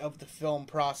stage of the film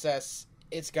process,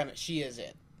 she is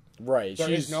it. Right.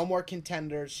 There is no more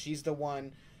contenders. She's the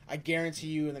one. I guarantee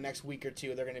you in the next week or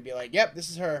two, they're going to be like, yep, this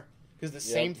is her. Because the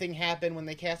same thing happened when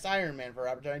they cast Iron Man for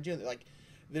Robert Downey Jr. Like,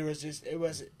 it was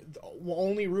the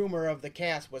only rumor of the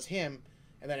cast was him,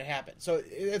 and then it happened. So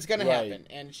it's going to happen.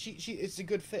 And it's a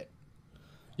good fit.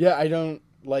 Yeah, I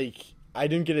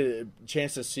didn't get a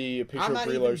chance to see a picture of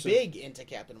Brie Larson. I'm not even big into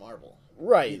Captain Marvel.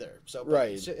 Right. Either. So,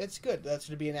 right. It's good. That's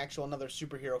to be another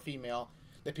superhero female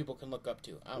that people can look up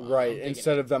to. Right,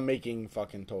 instead of them making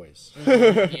fucking toys.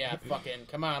 Yeah, fucking,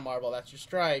 come on, Marvel, that's your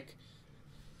strike.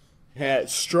 Yeah,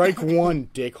 strike one,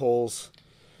 dickholes.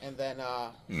 And then,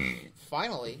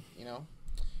 finally,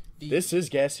 this is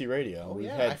G.A.S.E Radio. We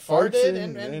had I farts farted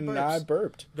and burps. I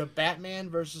burped. The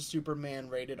Batman vs. Superman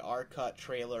rated R-cut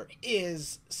trailer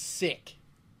is sick.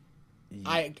 Yeah.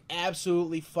 I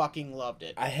absolutely fucking loved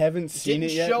it. I haven't seen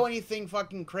it yet. Didn't show anything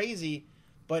fucking crazy,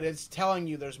 but it's telling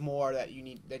you there's more that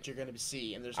you're going to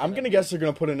see. And I'm going to guess they're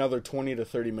going to put another 20 to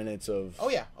 30 minutes of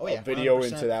video 100%,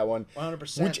 into that one.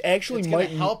 100%. Which actually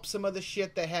might help some of the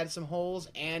shit that had some holes,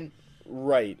 and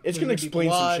right. It's going to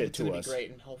explain some shit to us. It's going to be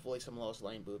great, and hopefully some Lois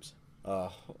Lane boobs.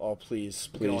 Oh, please.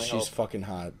 She's fucking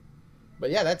hot. But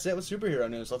yeah, that's it with superhero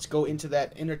news. Let's go into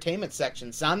that entertainment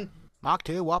section, son. Mark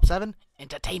 2, Warp 7,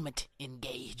 entertainment,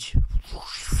 engage.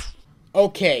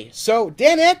 Okay, so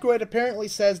Dan Aykroyd apparently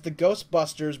says the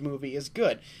Ghostbusters movie is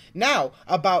good. Now,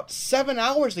 about 7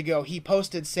 hours ago, he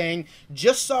posted saying,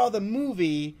 just saw the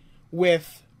movie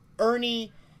with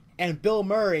Ernie and Bill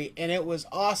Murray, and it was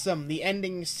awesome. The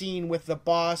ending scene with the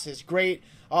boss is great,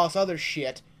 all this other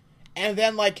shit. And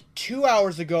then, 2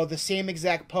 hours ago, the same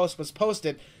exact post was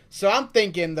posted. So I'm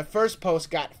thinking the first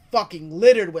post got fucking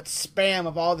littered with spam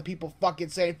of all the people fucking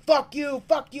saying, fuck you,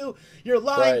 you're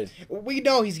lying. Right. We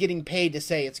know he's getting paid to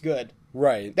say it's good.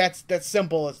 Right. That's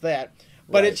simple as that.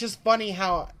 But It's just funny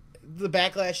how the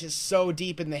backlash is so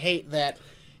deep in the hate that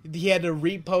he had to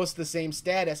repost the same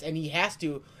status, and he has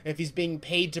to, if he's being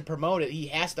paid to promote it, he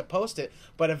has to post it.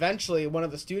 But eventually one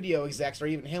of the studio execs, or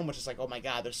even him, was just like, oh my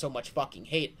god, there's so much fucking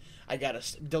hate, I gotta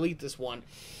delete this one.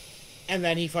 And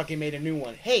then he fucking made a new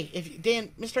one. Hey,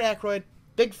 Mr. Aykroyd,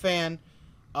 big fan.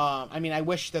 I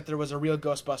wish that there was a real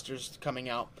Ghostbusters coming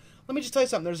out. Let me just tell you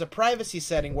something. There's a privacy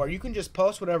setting where you can just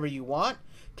post whatever you want.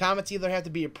 Comments either have to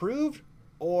be approved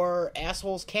or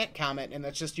assholes can't comment, and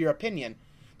that's just your opinion.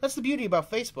 That's the beauty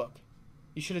about Facebook.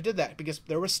 You should have did that because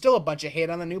there was still a bunch of hate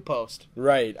on the new post.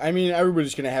 Right.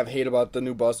 Everybody's going to have hate about the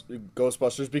new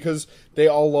Ghostbusters because they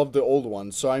all love the old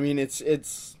ones. So,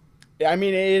 it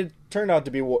turned out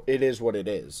to be it is what it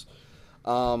is.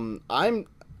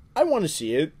 I want to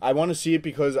see it. I want to see it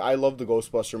because I love the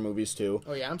Ghostbuster movies too.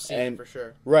 Oh yeah, I'm seeing it for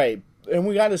sure. Right, and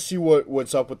we got to see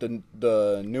what's up with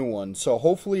the new one. So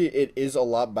hopefully it is a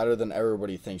lot better than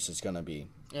everybody thinks it's gonna be.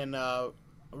 And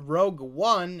Rogue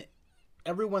One,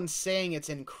 everyone's saying it's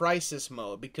in crisis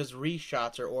mode because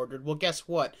reshoots are ordered. Well, guess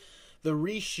what? The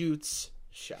reshoots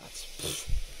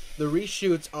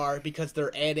are because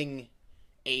they're adding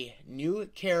a new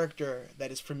character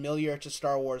that is familiar to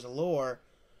Star Wars lore,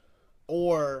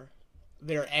 or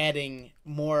they're adding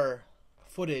more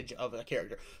footage of a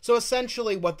character. So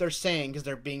essentially what they're saying, because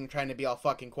they're trying to be all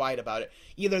fucking quiet about it,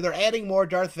 either they're adding more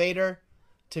Darth Vader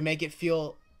to make it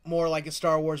feel more like a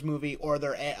Star Wars movie, or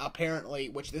they're apparently,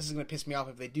 which this is going to piss me off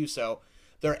if they do so,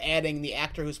 they're adding the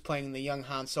actor who's playing the young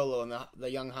Han Solo in the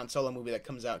young Han Solo movie that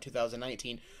comes out in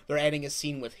 2019. They're adding a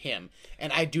scene with him.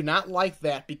 And I do not like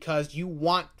that because you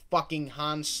want fucking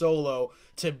Han Solo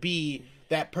to be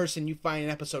that person you find in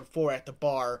episode 4 at the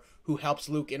bar who helps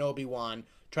Luke and Obi-Wan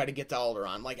try to get to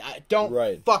Alderaan.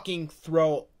 Don't fucking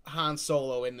throw Han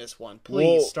Solo in this one.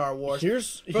 Please, Star Wars.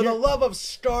 For the love of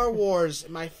Star Wars,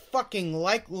 my fucking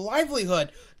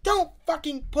livelihood, don't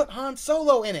fucking put Han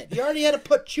Solo in it. You already had to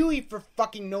put Chewie for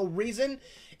fucking no reason.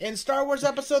 In Star Wars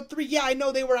Episode 3, yeah, I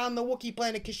know they were on the Wookiee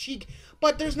planet Kashyyyk,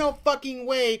 but there's no fucking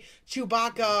way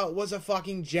Chewbacca was a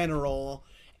fucking general.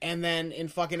 And then in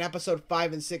fucking Episode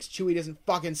 5 and 6, Chewie doesn't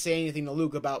fucking say anything to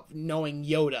Luke about knowing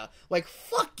Yoda.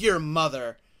 Fuck your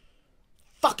mother.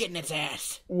 Fuck it in its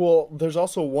ass. Well, there's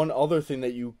also one other thing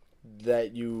that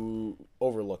you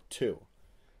overlooked too.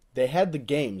 They had the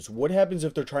games. What happens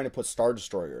if they're trying to put Star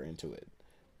Destroyer into it?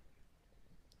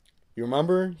 You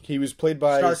remember? He was played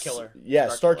by Starkiller. Yeah,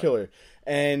 Starkiller.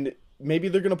 And maybe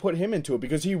they're gonna put him into it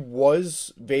because he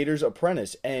was Vader's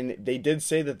apprentice, and they did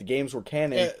say that the games were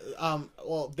canon.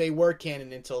 Well, they were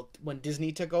canon until when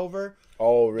Disney took over.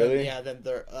 Oh, really? Then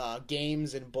their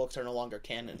games and books are no longer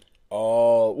canon.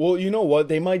 Oh, well, you know what?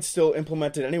 They might still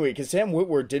implement it anyway, because Sam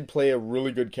Witwer did play a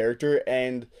really good character,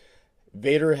 and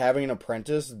Vader having an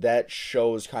apprentice, that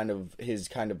shows his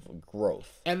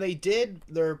growth. And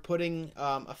they're putting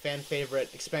a fan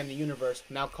favorite expanded universe,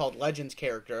 now called Legends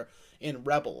character, in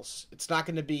Rebels. It's not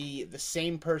going to be the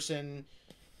same person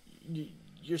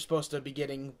you're supposed to be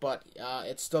getting, but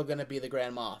it's still going to be the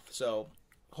Grand Moff. So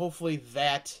hopefully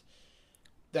that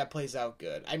plays out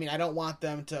good. I mean, I don't want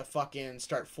them to fucking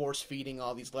start force-feeding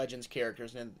all these Legends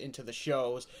characters into the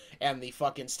shows and the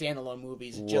fucking standalone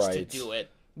movies just to do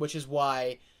it, which is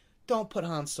why don't put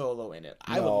Han Solo in it.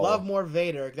 I would love more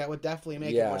Vader. That would definitely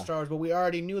make it more Star Wars, but we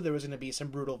already knew there was going to be some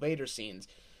brutal Vader scenes.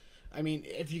 I mean,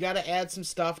 if you got to add some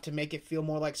stuff to make it feel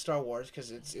more like Star Wars,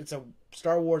 because it's a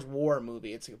Star Wars war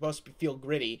movie. It's supposed to feel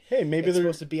gritty. Hey, maybe it's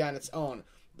supposed to be on its own.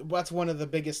 That's one of the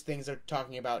biggest things they're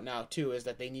talking about now too, is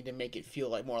that they need to make it feel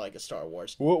like more like a Star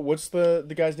Wars. What's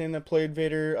the guy's name that played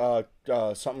Vader?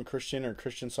 Something Christian or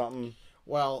Christian something.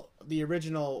 Well, the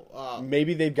original.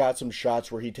 Maybe they've got some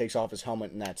shots where he takes off his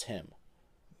helmet and that's him.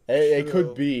 It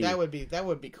could be. That would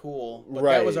be cool. But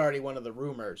right. That was already one of the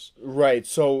rumors. Right.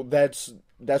 So that's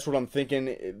what I'm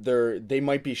thinking. They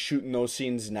might be shooting those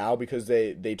scenes now because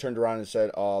they turned around and said,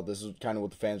 "Oh, this is kind of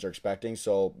what the fans are expecting."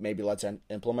 So maybe let's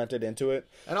implement it into it.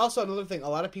 And also another thing, a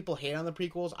lot of people hate on the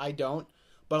prequels. I don't,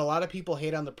 but a lot of people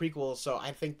hate on the prequels. So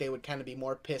I think they would kind of be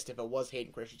more pissed if it was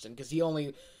Hayden Christensen, because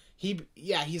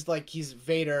he's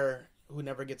Vader who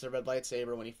never gets a red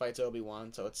lightsaber when he fights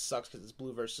Obi-Wan. So it sucks because it's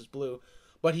blue versus blue.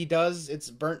 But he does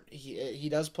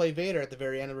play Vader at the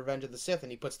very end of Revenge of the Sith,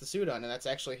 and he puts the suit on, and that's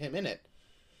actually him in it.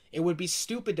 It would be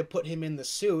stupid to put him in the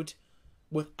suit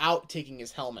without taking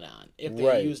his helmet on if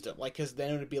they used him. Like, because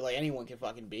then it would be like anyone can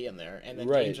fucking be in there, and then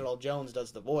James Earl Jones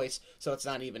does the voice, so it's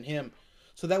not even him.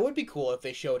 So that would be cool if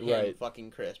they showed him fucking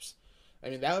crisps.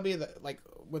 I mean, that would be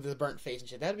with the burnt face and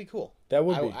shit. That'd be cool. That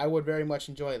would be. I would very much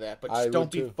enjoy that, but just don't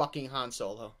be fucking Han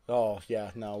Solo. Oh yeah,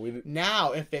 no.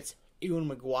 Now, if it's Ewan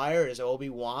McGuire as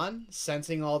Obi-Wan,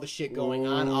 sensing all the shit going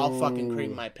on, I'll fucking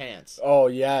cream my pants. Oh,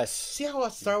 yes. See how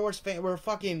a Star Wars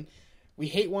fan, we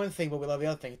hate one thing, but we love the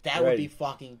other thing. That would be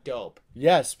fucking dope.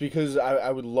 Yes, because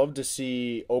I would love to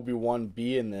see Obi-Wan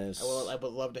be in this. I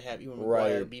would love to have Ewan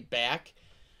McGuire be back.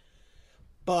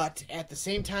 But at the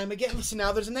same time, again, listen,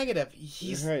 now there's a negative.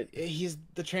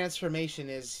 The transformation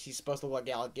is he's supposed to look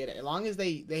like Alec Guinness. As long as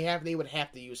they would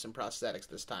have to use some prosthetics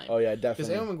this time. Oh yeah,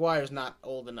 definitely. Because Ewan McGuire's not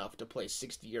old enough to play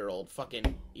 60-year-old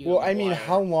fucking Ewan Well, I McGuire. mean,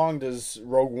 how long does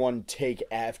Rogue One take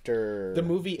after the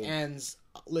movie ends?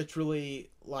 Literally,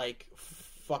 like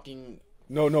fucking.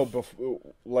 No,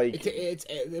 like it's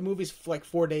the movie's like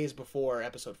 4 days before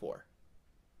Episode 4.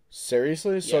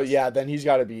 Seriously? Yes. So yeah, then he's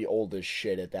got to be old as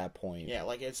shit at that point. Yeah,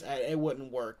 like it wouldn't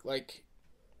work. Like,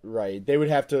 right? They would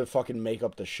have to fucking make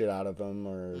up the shit out of him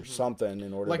or something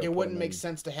in order. Like, to it wouldn't make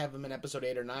sense to have him in Episode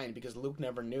 8 or 9 because Luke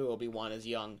never knew Obi-Wan is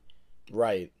young.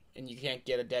 Right. And you can't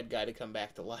get a dead guy to come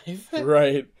back to life.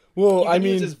 Right. Well, I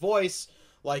mean, use his voice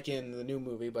like in the new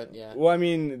movie, but yeah. Well, I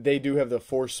mean, they do have the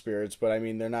Force spirits, but I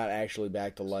mean, they're not actually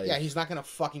back to life. Yeah, he's not gonna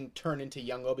fucking turn into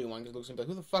young Obi-Wan because Luke's gonna be like,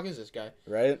 "Who the fuck is this guy?"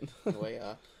 Right. Anyway,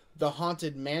 the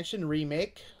Haunted Mansion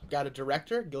remake got a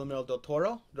director, Guillermo del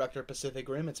Toro, director of Pacific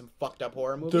Rim and some fucked up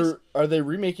horror movies. Are they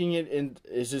remaking it, and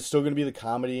is it still going to be the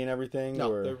comedy and everything?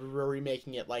 No, they're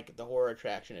remaking it like the horror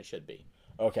attraction it should be.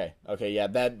 Okay, yeah,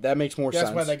 that makes more sense.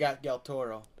 That's why they got Del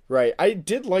Toro. Right, I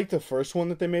did like the first one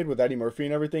that they made with Eddie Murphy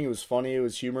and everything. It was funny, it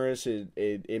was humorous,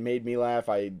 it made me laugh.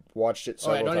 I watched it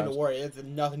several times. Don't even worry, it has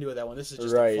nothing to do with that one. This is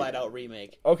just a flat out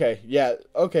remake. Okay, yeah,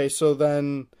 so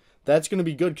then that's going to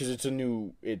be good because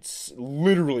it's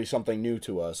literally something new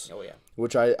to us. Oh, yeah.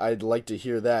 Which I'd like to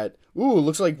hear that. Ooh,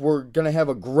 looks like we're going to have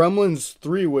a Gremlins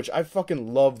 3, which I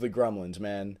fucking love the Gremlins,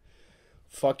 man.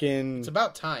 Fucking... It's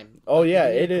about time. Oh, yeah,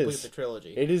 it is. Complete the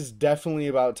trilogy. It is definitely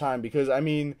about time because, I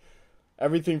mean,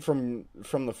 everything from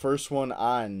the first one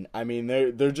on, I mean,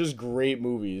 they're just great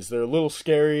movies. They're a little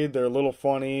scary, they're a little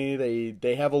funny,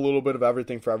 they have a little bit of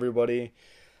everything for everybody.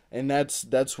 And that's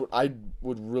what I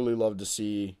would really love to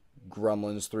see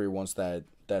Gremlins 3 once that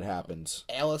happens.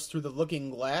 Alice Through the Looking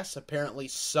Glass apparently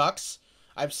sucks.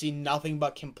 I've seen nothing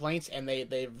but complaints, and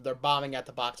they're bombing at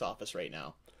the box office right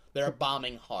now. They're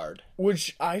bombing hard.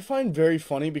 Which I find very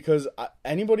funny because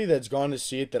anybody that's gone to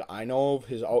see it that I know of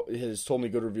has told me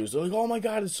good reviews. They're like, oh my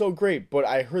god, it's so great. But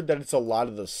I heard that it's a lot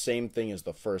of the same thing as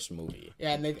the first movie.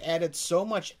 Yeah, and they've added so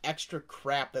much extra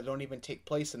crap that don't even take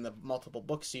place in the multiple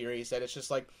book series that it's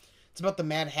just like, It's about the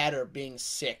Mad Hatter being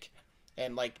sick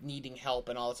and like needing help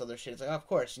and all this other shit. It's like, of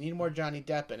course, you need more Johnny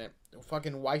Depp in it.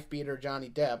 Fucking wife beater Johnny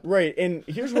Depp. Right, and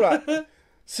here's what I...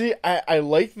 See, I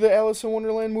liked the Alice in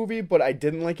Wonderland movie, but I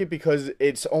didn't like it because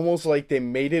it's almost like they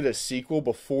made it a sequel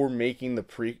before making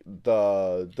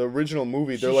the original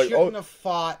movie. They're like, shouldn't have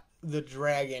fought the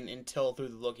dragon until Through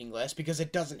the Looking Glass, because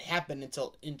it doesn't happen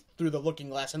until Through the Looking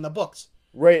Glass in the books.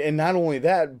 Right, and not only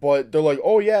that, but they're like,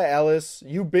 oh yeah, Alice,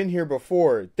 you've been here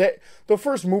before. The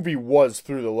first movie was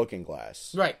Through the Looking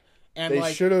Glass. Right. And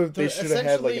they should have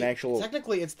had like an actual...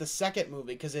 Technically, it's the second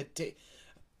movie, because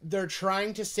they're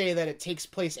trying to say that it takes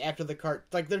place after the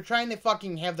like, they're trying to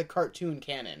fucking have the cartoon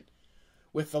canon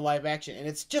with the live action, and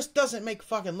it just doesn't make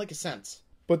fucking lick of sense.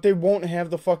 But they won't have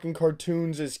the fucking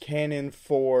cartoons as canon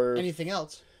for... anything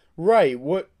else. Right,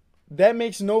 what... That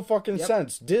makes no fucking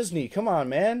sense. Disney, come on,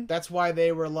 man. That's why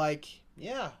they were like,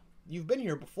 yeah, you've been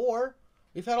here before.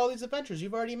 We've had all these adventures.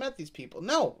 You've already met these people.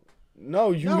 No,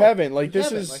 you haven't. Like, this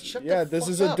haven't. is... Like, shut yeah, the this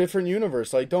fuck is up. a different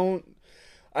universe. Like, I don't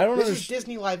This understand. is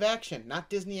Disney live action, not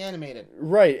Disney animated.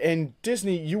 Right, and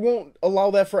Disney, you won't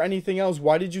allow that for anything else.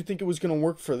 Why did you think it was going to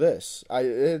work for this?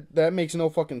 That makes no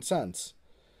fucking sense.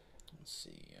 Let's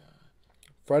see.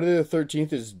 Friday the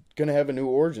 13th is going to have a new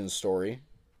origin story.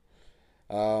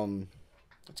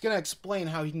 It's going to explain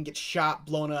how he can get shot,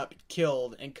 blown up,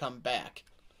 killed, and come back.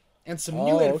 And some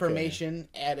new information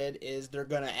added is they're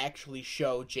going to actually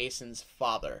show Jason's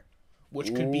father,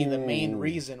 which could be the main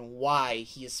reason why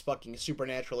he is fucking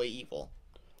supernaturally evil.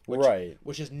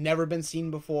 Which has never been seen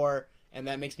before, and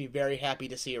that makes me very happy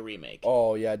to see a remake.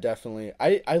 Oh, yeah, definitely.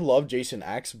 I love Jason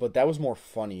X, but that was more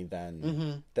funny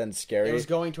than scary. It was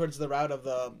going towards the route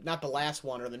of not the last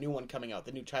one or the new one coming out,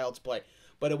 the new Child's Play,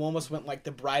 but it almost went like the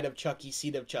Bride of Chucky,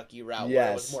 Seed of Chucky route, where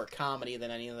it was more comedy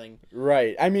than anything.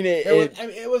 Right. I mean,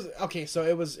 it was okay. So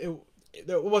it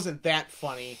wasn't that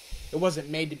funny. It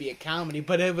wasn't made to be a comedy,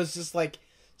 but it was just like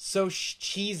so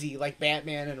cheesy, like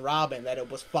Batman and Robin, that it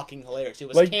was fucking hilarious. It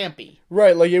was like, campy.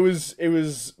 Right. Like it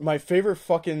was my favorite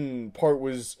fucking part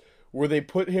was where they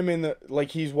put him in the,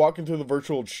 like, he's walking through the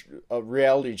virtual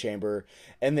reality chamber,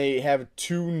 and they have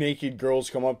two naked girls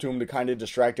come up to him to kind of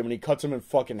distract him, and he cuts them in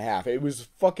fucking half. It was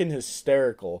fucking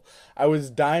hysterical. I was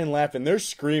dying laughing. They're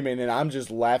screaming, and I'm just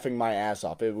laughing my ass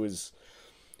off. It was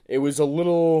a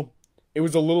little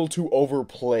too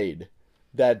overplayed.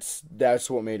 That's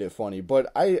what made it funny. But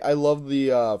I love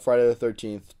the Friday the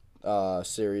 13th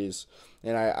series,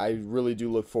 and I really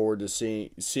do look forward to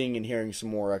seeing and hearing some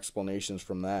more explanations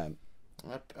from that.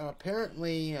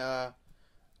 Apparently,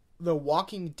 the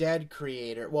Walking Dead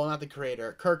creator, well, not the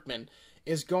creator, Kirkman,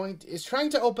 is trying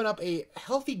to open up a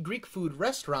healthy Greek food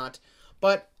restaurant,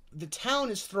 but the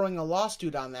town is throwing a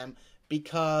lawsuit on them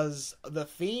because the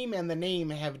theme and the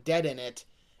name have dead in it,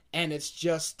 and it's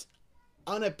just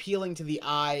unappealing to the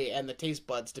eye and the taste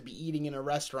buds to be eating in a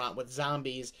restaurant with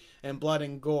zombies and blood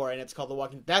and gore, and it's called The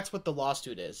Walking. That's what the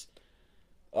lawsuit is.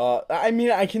 I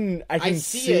mean, I can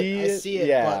see it. I see it.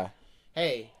 Yeah. But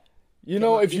hey,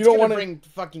 if you don't want to bring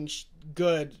fucking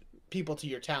good people to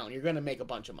your town, you're gonna make a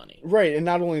bunch of money. Right, and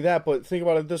not only that, but think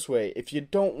about it this way: if you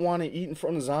don't want to eat in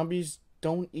front of zombies,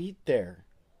 don't eat there.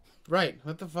 Right.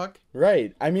 What the fuck?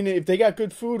 Right. I mean, if they got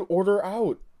good food, order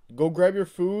out. Go grab your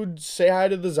food, say hi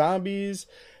to the zombies,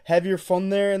 have your fun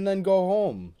there, and then go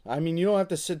home. I mean, you don't have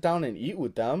to sit down and eat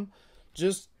with them.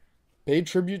 Just pay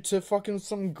tribute to fucking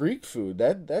some Greek food.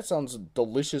 That sounds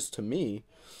delicious to me.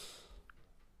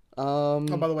 Oh,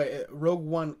 by the way, Rogue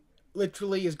One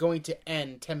literally is going to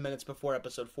end 10 minutes before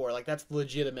episode 4. Like, that's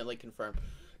legitimately confirmed.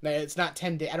 Now, it's not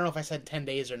 10 days. I don't know if I said 10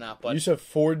 days or not, but... You said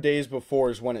 4 days before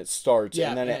is when it starts, yeah,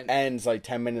 and then it ends like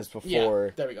 10 minutes before.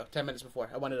 Yeah, there we go. 10 minutes before.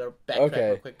 I wanted to backtrack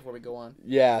real quick before we go on.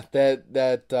 Yeah,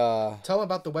 that Tell them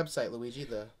about the website, Luigi.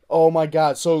 Oh my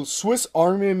god, so Swiss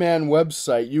Army Man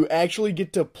website, you actually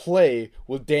get to play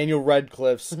with Daniel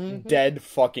Radcliffe's dead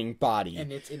fucking body.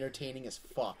 And it's entertaining as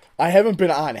fuck. I haven't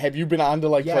been on. Have you been on to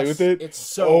play with it? It's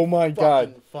so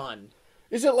fucking fun.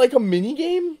 Is it like a mini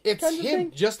game? It's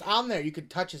him just on there. You could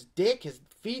touch his dick, his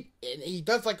feet, and he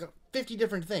does like 50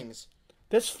 different things.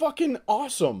 That's fucking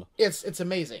awesome. It's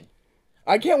amazing.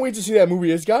 I can't wait to see that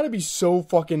movie. It's got to be so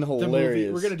fucking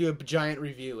hilarious. We're going to do a giant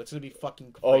review. It's going to be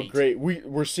fucking great. Oh, great.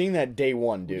 We're seeing that day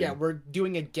one, dude. Yeah, we're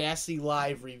doing a G.A.S.E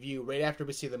live review right after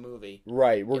we see the movie.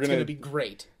 Right. It's going to be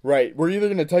great. Right. We're either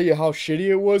going to tell you how shitty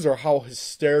it was or how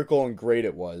hysterical and great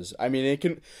it was. I mean,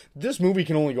 this movie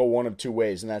can only go one of two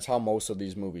ways, and that's how most of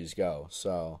these movies go.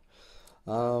 So,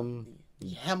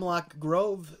 Hemlock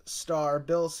Grove star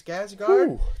Bill Skarsgård.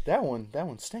 Ooh, that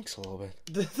one stinks a little bit.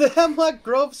 The Hemlock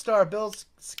Grove star Bill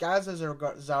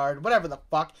Skarsgård, whatever the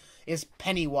fuck, is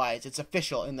Pennywise. It's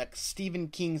official in the Stephen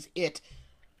King's It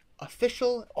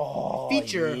official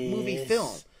feature movie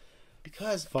film.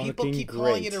 Because people keep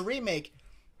calling it a remake.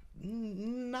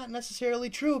 Not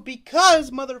necessarily true, because,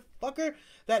 motherfucker,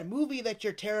 that movie that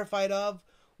you're terrified of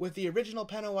with the original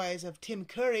Pennywise of Tim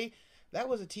Curry, that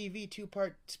was a TV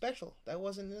 2-part special. That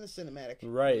wasn't in a cinematic.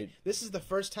 Right. This is the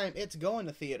first time it's going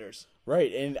to theaters.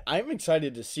 Right, and I'm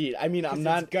excited to see it. I mean, I'm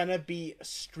not... It's gonna be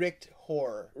strict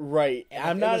horror. Right.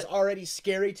 And it was already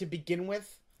scary to begin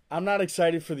with. I'm not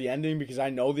excited for the ending because I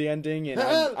know the ending, and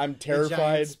I'm terrified. The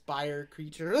giant spire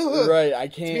creature. Right, I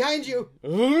can't... It's behind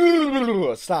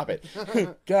you. Stop it.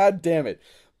 God damn it.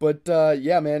 But,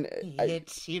 yeah, man.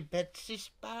 Itsy bitsy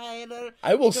spider.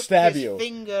 I will stab his you.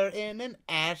 Finger in an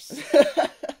ass.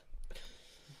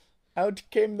 Out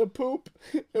came the poop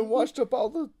and washed up all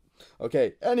the...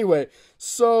 Okay, anyway.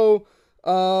 So,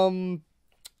 also...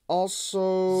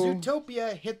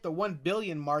 Zootopia hit the 1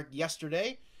 billion mark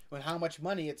yesterday with how much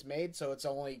money it's made, so it's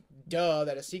only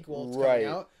that a sequel is coming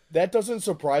out. That doesn't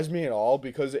surprise me at all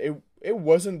because it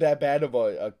wasn't that bad of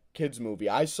a kids movie.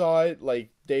 I saw it like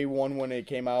day one when it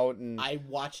came out, and I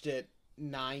watched it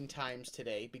 9 times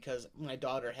today because my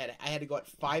daughter I had to go at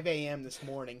 5 a.m. this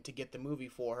morning to get the movie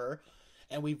for her,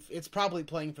 and it's probably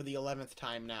playing for the 11th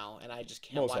time now, and I just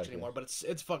can't watch it anymore. But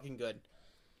it's fucking good.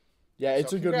 Yeah,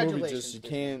 it's a good movie. Just you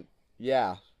can't.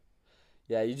 Yeah,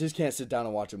 you just can't sit down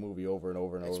and watch a movie over and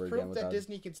over and over again. It's proof that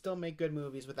Disney can still make good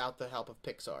movies without the help of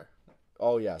Pixar.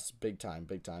 Oh, yes. Big time.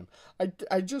 Big time.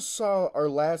 I just saw our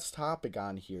last topic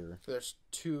on here. There's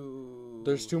 2...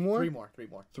 There's 2 more? 3 more.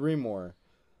 3 more.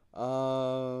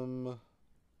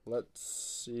 Let's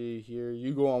see here.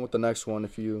 You go on with the next one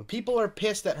if you... People are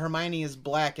pissed that Hermione is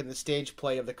black in the stage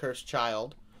play of The Cursed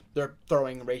Child. They're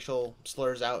throwing racial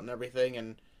slurs out and everything,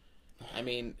 and... I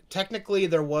mean, technically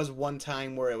there was one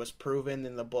time where it was proven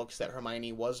in the books that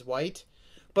Hermione was white.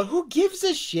 But who gives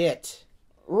a shit?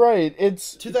 Right,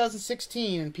 it's...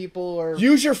 2016 and people are...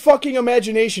 Use your fucking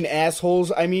imagination,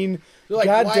 assholes. I mean, like,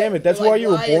 God damn it, that's why you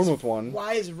were born with one.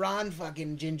 Why is Ron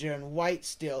fucking ginger and white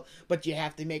still, but you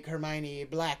have to make Hermione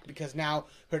black because now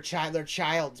their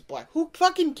child's black? Who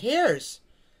fucking cares?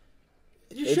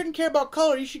 You shouldn't care about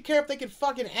color. You should care if they can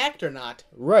fucking act or not.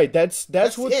 Right, that's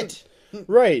what it.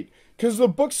 Right, because the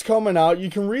book's coming out. You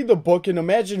can read the book and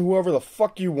imagine whoever the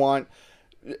fuck you want.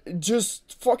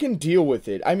 Just fucking deal with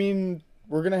it. I mean...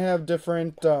 We're gonna have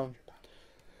different,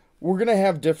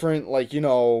 like, you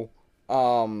know,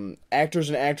 actors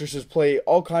and actresses play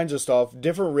all kinds of stuff,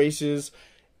 different races.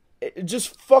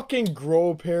 Just fucking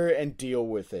grow a pair and deal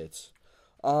with it.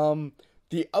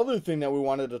 The other thing that we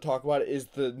wanted to talk about is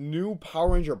the new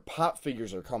Power Ranger pop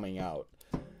figures are coming out.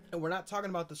 And we're not talking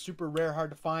about the super rare,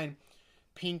 hard to find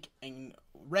pink and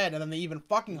red, and then the even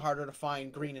fucking harder to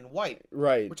find green and white.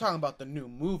 Right. We're talking about the new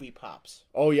movie pops.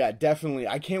 Oh yeah, definitely.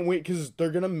 I can't wait because they're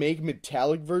gonna make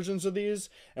metallic versions of these,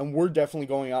 and we're definitely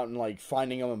going out and like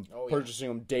finding them and purchasing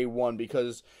them day one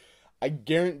because I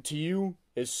guarantee you,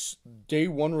 it's day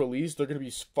one release. They're gonna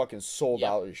be fucking sold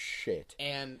out as shit.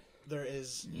 And there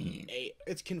is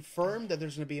it's confirmed that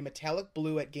there's gonna be a metallic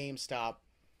blue at GameStop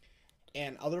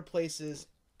and other places.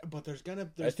 But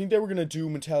I think they were gonna do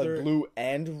metallic blue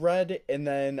and red, and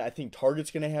then I think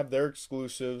Target's gonna have their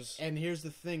exclusives. And here's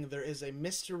the thing: there is a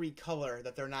mystery color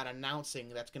that they're not announcing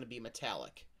that's gonna be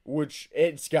metallic. Which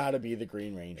it's gotta be the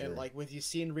Green Ranger. And like with you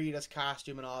seeing Rita's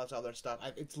costume and all this other stuff,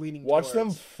 it's leaning. Watch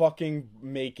them fucking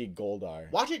make it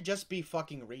Goldar. Watch it just be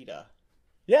fucking Rita.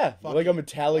 Yeah, like a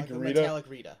metallic Rita. Metallic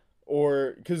Rita.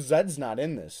 Or, because Zed's not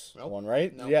in this one,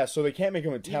 right? Nope. Yeah, so they can't make a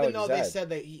metallic Even though Zed. they said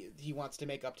that he wants to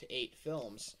make up to 8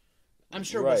 films. I'm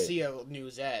sure we'll see a new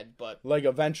Zed, but... Like,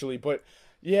 eventually, but,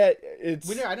 yeah, it's...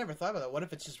 I never thought about that. What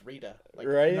if it's just Rita? Like,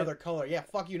 right? Another color. Yeah,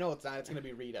 fuck you know it's not. It's going to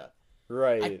be Rita.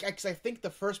 Right. Because I think the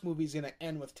first movie's going to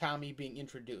end with Tommy being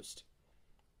introduced.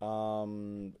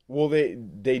 Well,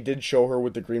 they did show her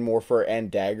with the Green Morpher and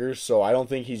daggers, so I don't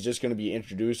think he's just going to be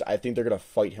introduced. I think they're going to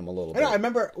fight him a little bit. I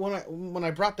remember when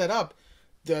I brought that up,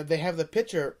 they have the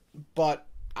picture, but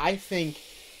I think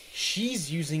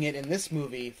she's using it in this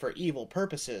movie for evil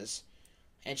purposes,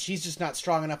 and she's just not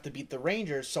strong enough to beat the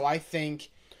Rangers, so I think...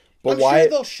 I'm sure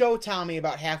they'll show Tommy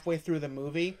about halfway through the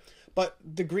movie, but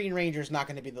the Green Ranger's not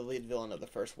going to be the lead villain of the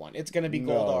first one. It's going to be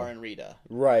Goldar and Rita.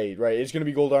 Right. It's going to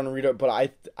be Goldar and Rita,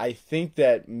 but I think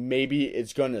that maybe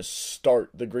it's going to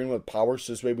start the Green with power,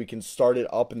 so this way we can start it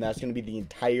up, and that's going to be the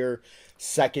entire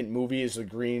second movie is the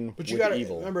Green with evil. But you got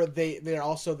to remember,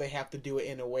 they have to do it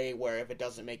in a way where if it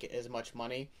doesn't make it as much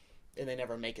money, and they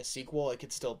never make a sequel, it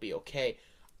could still be okay.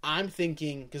 I'm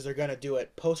thinking, because they're going to do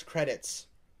it, post-credits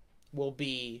will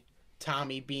be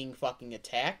Tommy being fucking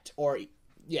attacked, or,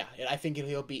 yeah, I think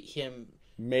he'll be him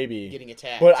maybe getting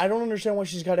attacked. But I don't understand why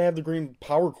she's got to have the green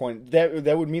power coin.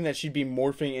 That would mean that she'd be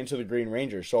morphing into the Green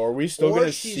Ranger. So are we still going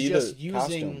to see the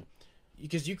costume?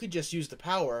 Because you could just use the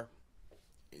power,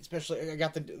 especially, I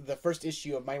got the first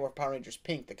issue of Mighty Morphin Power Rangers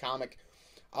Pink, the comic.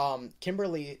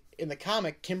 Kimberly, in the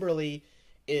comic, Kimberly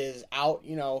is out,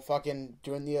 fucking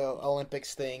doing the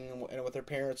Olympics thing and with her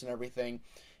parents and everything.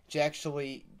 She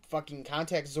actually fucking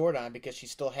contacts Zordon because she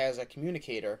still has a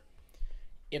communicator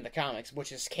in the comics,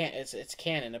 which is it's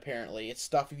canon apparently. It's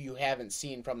stuff you haven't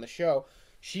seen from the show.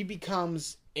 She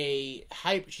becomes she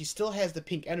still has the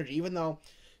pink energy, even though,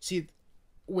 see,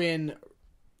 when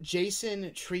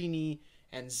Jason, Trini,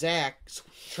 and Zach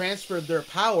transferred their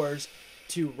powers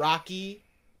to Rocky,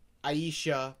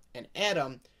 Aisha, and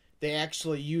Adam, they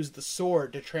actually used the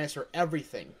sword to transfer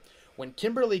everything. When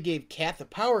Kimberly gave Kat the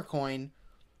power coin,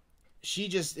 she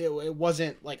just it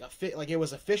wasn't it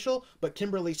was official, but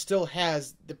Kimberly still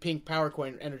has the pink power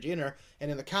coin energy in her,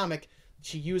 and in the comic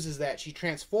she uses that. She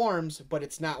transforms, but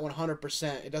it's not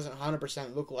 100%. It doesn't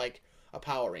 100% look like a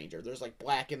Power Ranger. There's like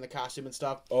black in the costume and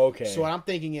stuff. Okay. So what I'm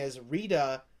thinking is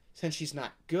Rita, since she's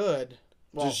not good,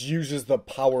 just uses the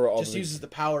power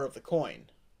of the coin.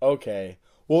 Okay.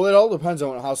 Well, it all depends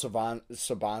on how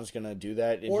Saban's gonna do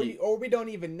that. Or we don't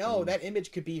even know. That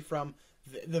image could be from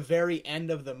the very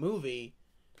end of the movie.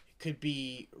 It could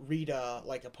be Rita,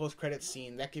 like a post-credit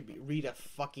scene. That could be Rita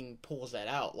fucking pulls that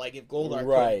out. Like if Goldar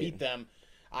couldn't beat them,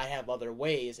 I have other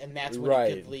ways, and that's when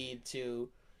it could lead to.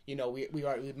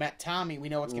 We met Tommy. We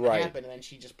know what's going to happen, and then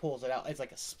she just pulls it out. It's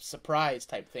like a surprise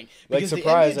type thing. Because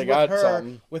surprise! The I got with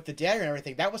something with the dagger and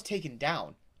everything. That was taken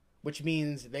down, which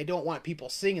means they don't want people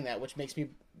singing that. Which makes me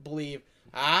believe,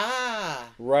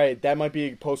 right, that might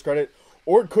be post credit,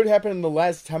 or it could happen in the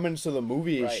last 10 minutes of the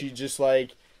movie. Right. She just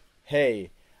like, hey,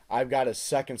 I've got a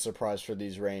second surprise for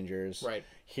these Rangers. Right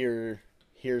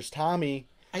here's Tommy.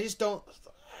 I just don't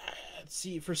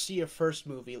foresee a first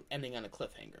movie ending on a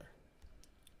cliffhanger.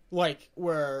 Like,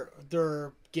 where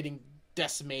they're getting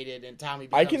decimated and Tommy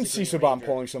becomes I can see Saban Ranger.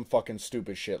 pulling some fucking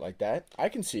stupid shit like that. I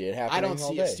can see it happening. I don't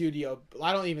see a studio.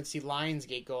 I don't even see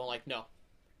Lionsgate going like, no.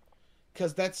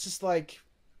 Because that's just like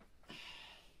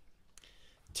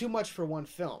too much for one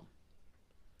film,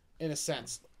 in a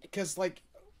sense. Because, like,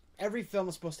 every film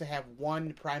is supposed to have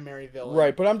one primary villain.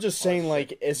 Right, but I'm just saying,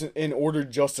 like, isn't in order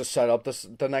just to set up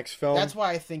the next film. That's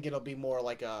why I think it'll be more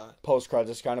like a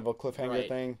post-credits kind of a cliffhanger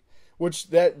thing. Which,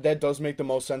 that does make the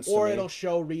most sense to me. Or it'll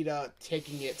show Rita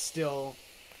taking it still,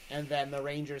 and then the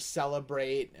Rangers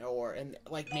celebrate, and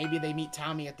like, maybe they meet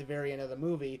Tommy at the very end of the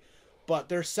movie. But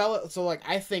they're so, like,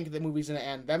 I think the movie's going to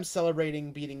end. Them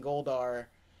celebrating beating Goldar.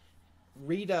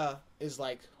 Rita is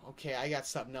like, okay, I got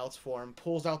something else for him.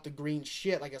 Pulls out the green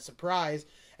shit like a surprise.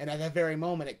 And at that very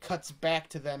moment, it cuts back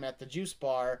to them at the juice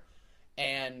bar.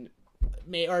 And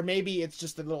maybe it's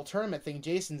just a little tournament thing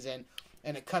Jason's in.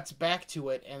 And it cuts back to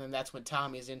it. And then that's when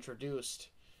Tommy is introduced.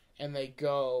 And they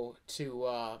go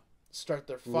to start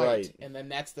their fight. Right. And then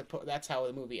that's how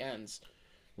the movie ends.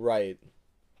 Right.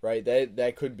 Right,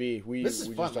 that could be. This is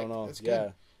we fun. Just don't know. It's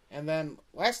good. And then,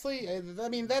 lastly, I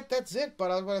mean, that's it. But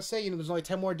I was going to say, there's only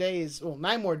 9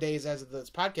 more days as of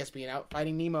this podcast being out.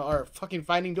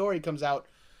 Finding Dory comes out.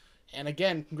 And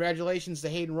again, congratulations to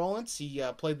Hayden Rollins. He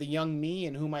played the young me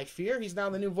in Whom I Fear. He's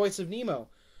now the new voice of Nemo.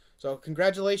 So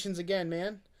congratulations again,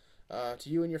 man, to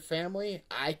you and your family.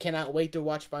 I cannot wait to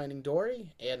watch Finding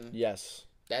Dory. And yes.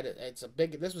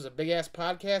 This was a big ass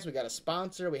podcast. We got a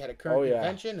sponsor. We had a current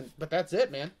convention, but that's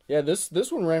it, man. Yeah, this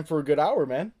one ran for a good hour,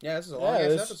 man. Yeah, this is a long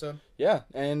ass episode. Yeah,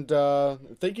 and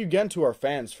thank you again to our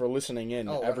fans for listening in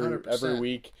every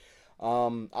week.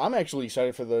 I'm actually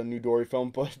excited for the new Dory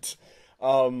film, but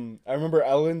I remember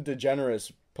Ellen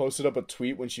DeGeneres posted up a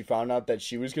tweet when she found out that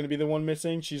she was going to be the one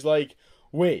missing. She's like,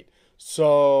 "Wait,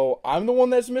 so I'm the one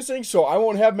that's missing, so I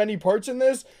won't have many parts in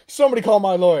this? Somebody call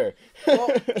my lawyer."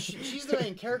 Well, she's the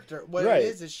main character. What it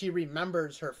is she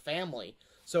remembers her family.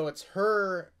 So it's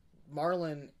her,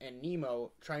 Marlin, and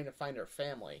Nemo trying to find her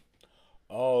family.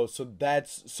 Oh, so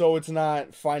it's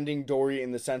not Finding Dory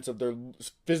in the sense of they're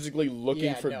physically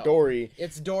looking for Dory.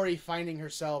 It's Dory finding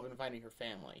herself and finding her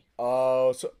family.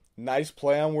 Oh, so nice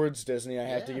play on words, Disney. I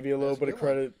have to give you a little bit of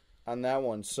credit on that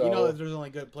one. So that there's only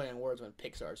good play on words when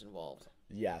Pixar's involved.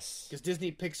 Yes, because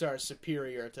Pixar is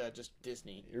superior to just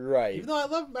Disney. Right. Even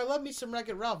though I love me some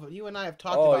Wreck-It Ralph, but you and I have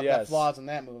talked about the flaws in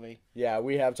that movie. Yeah,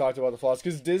 we have talked about the flaws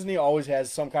because Disney always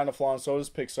has some kind of flaw, and so does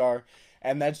Pixar,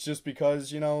 and that's just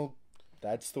because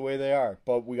that's the way they are.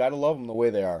 But we gotta love them the way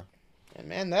they are. And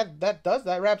man,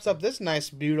 that wraps up this nice,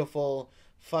 beautiful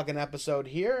fucking episode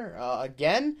here.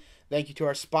 Again, thank you to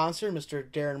our sponsor, Mr.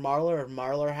 Darren Marlar of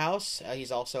Marlar House.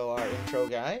 He's also our intro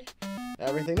guy.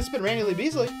 Everything. This has been Randy Lee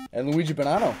Beasley. And Luigi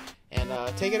Bonanno. And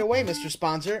take it away, Mr.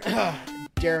 Sponsor,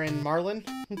 Darren Marlin.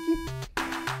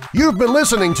 You've been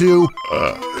listening to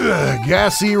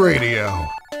G.A.S.E Radio.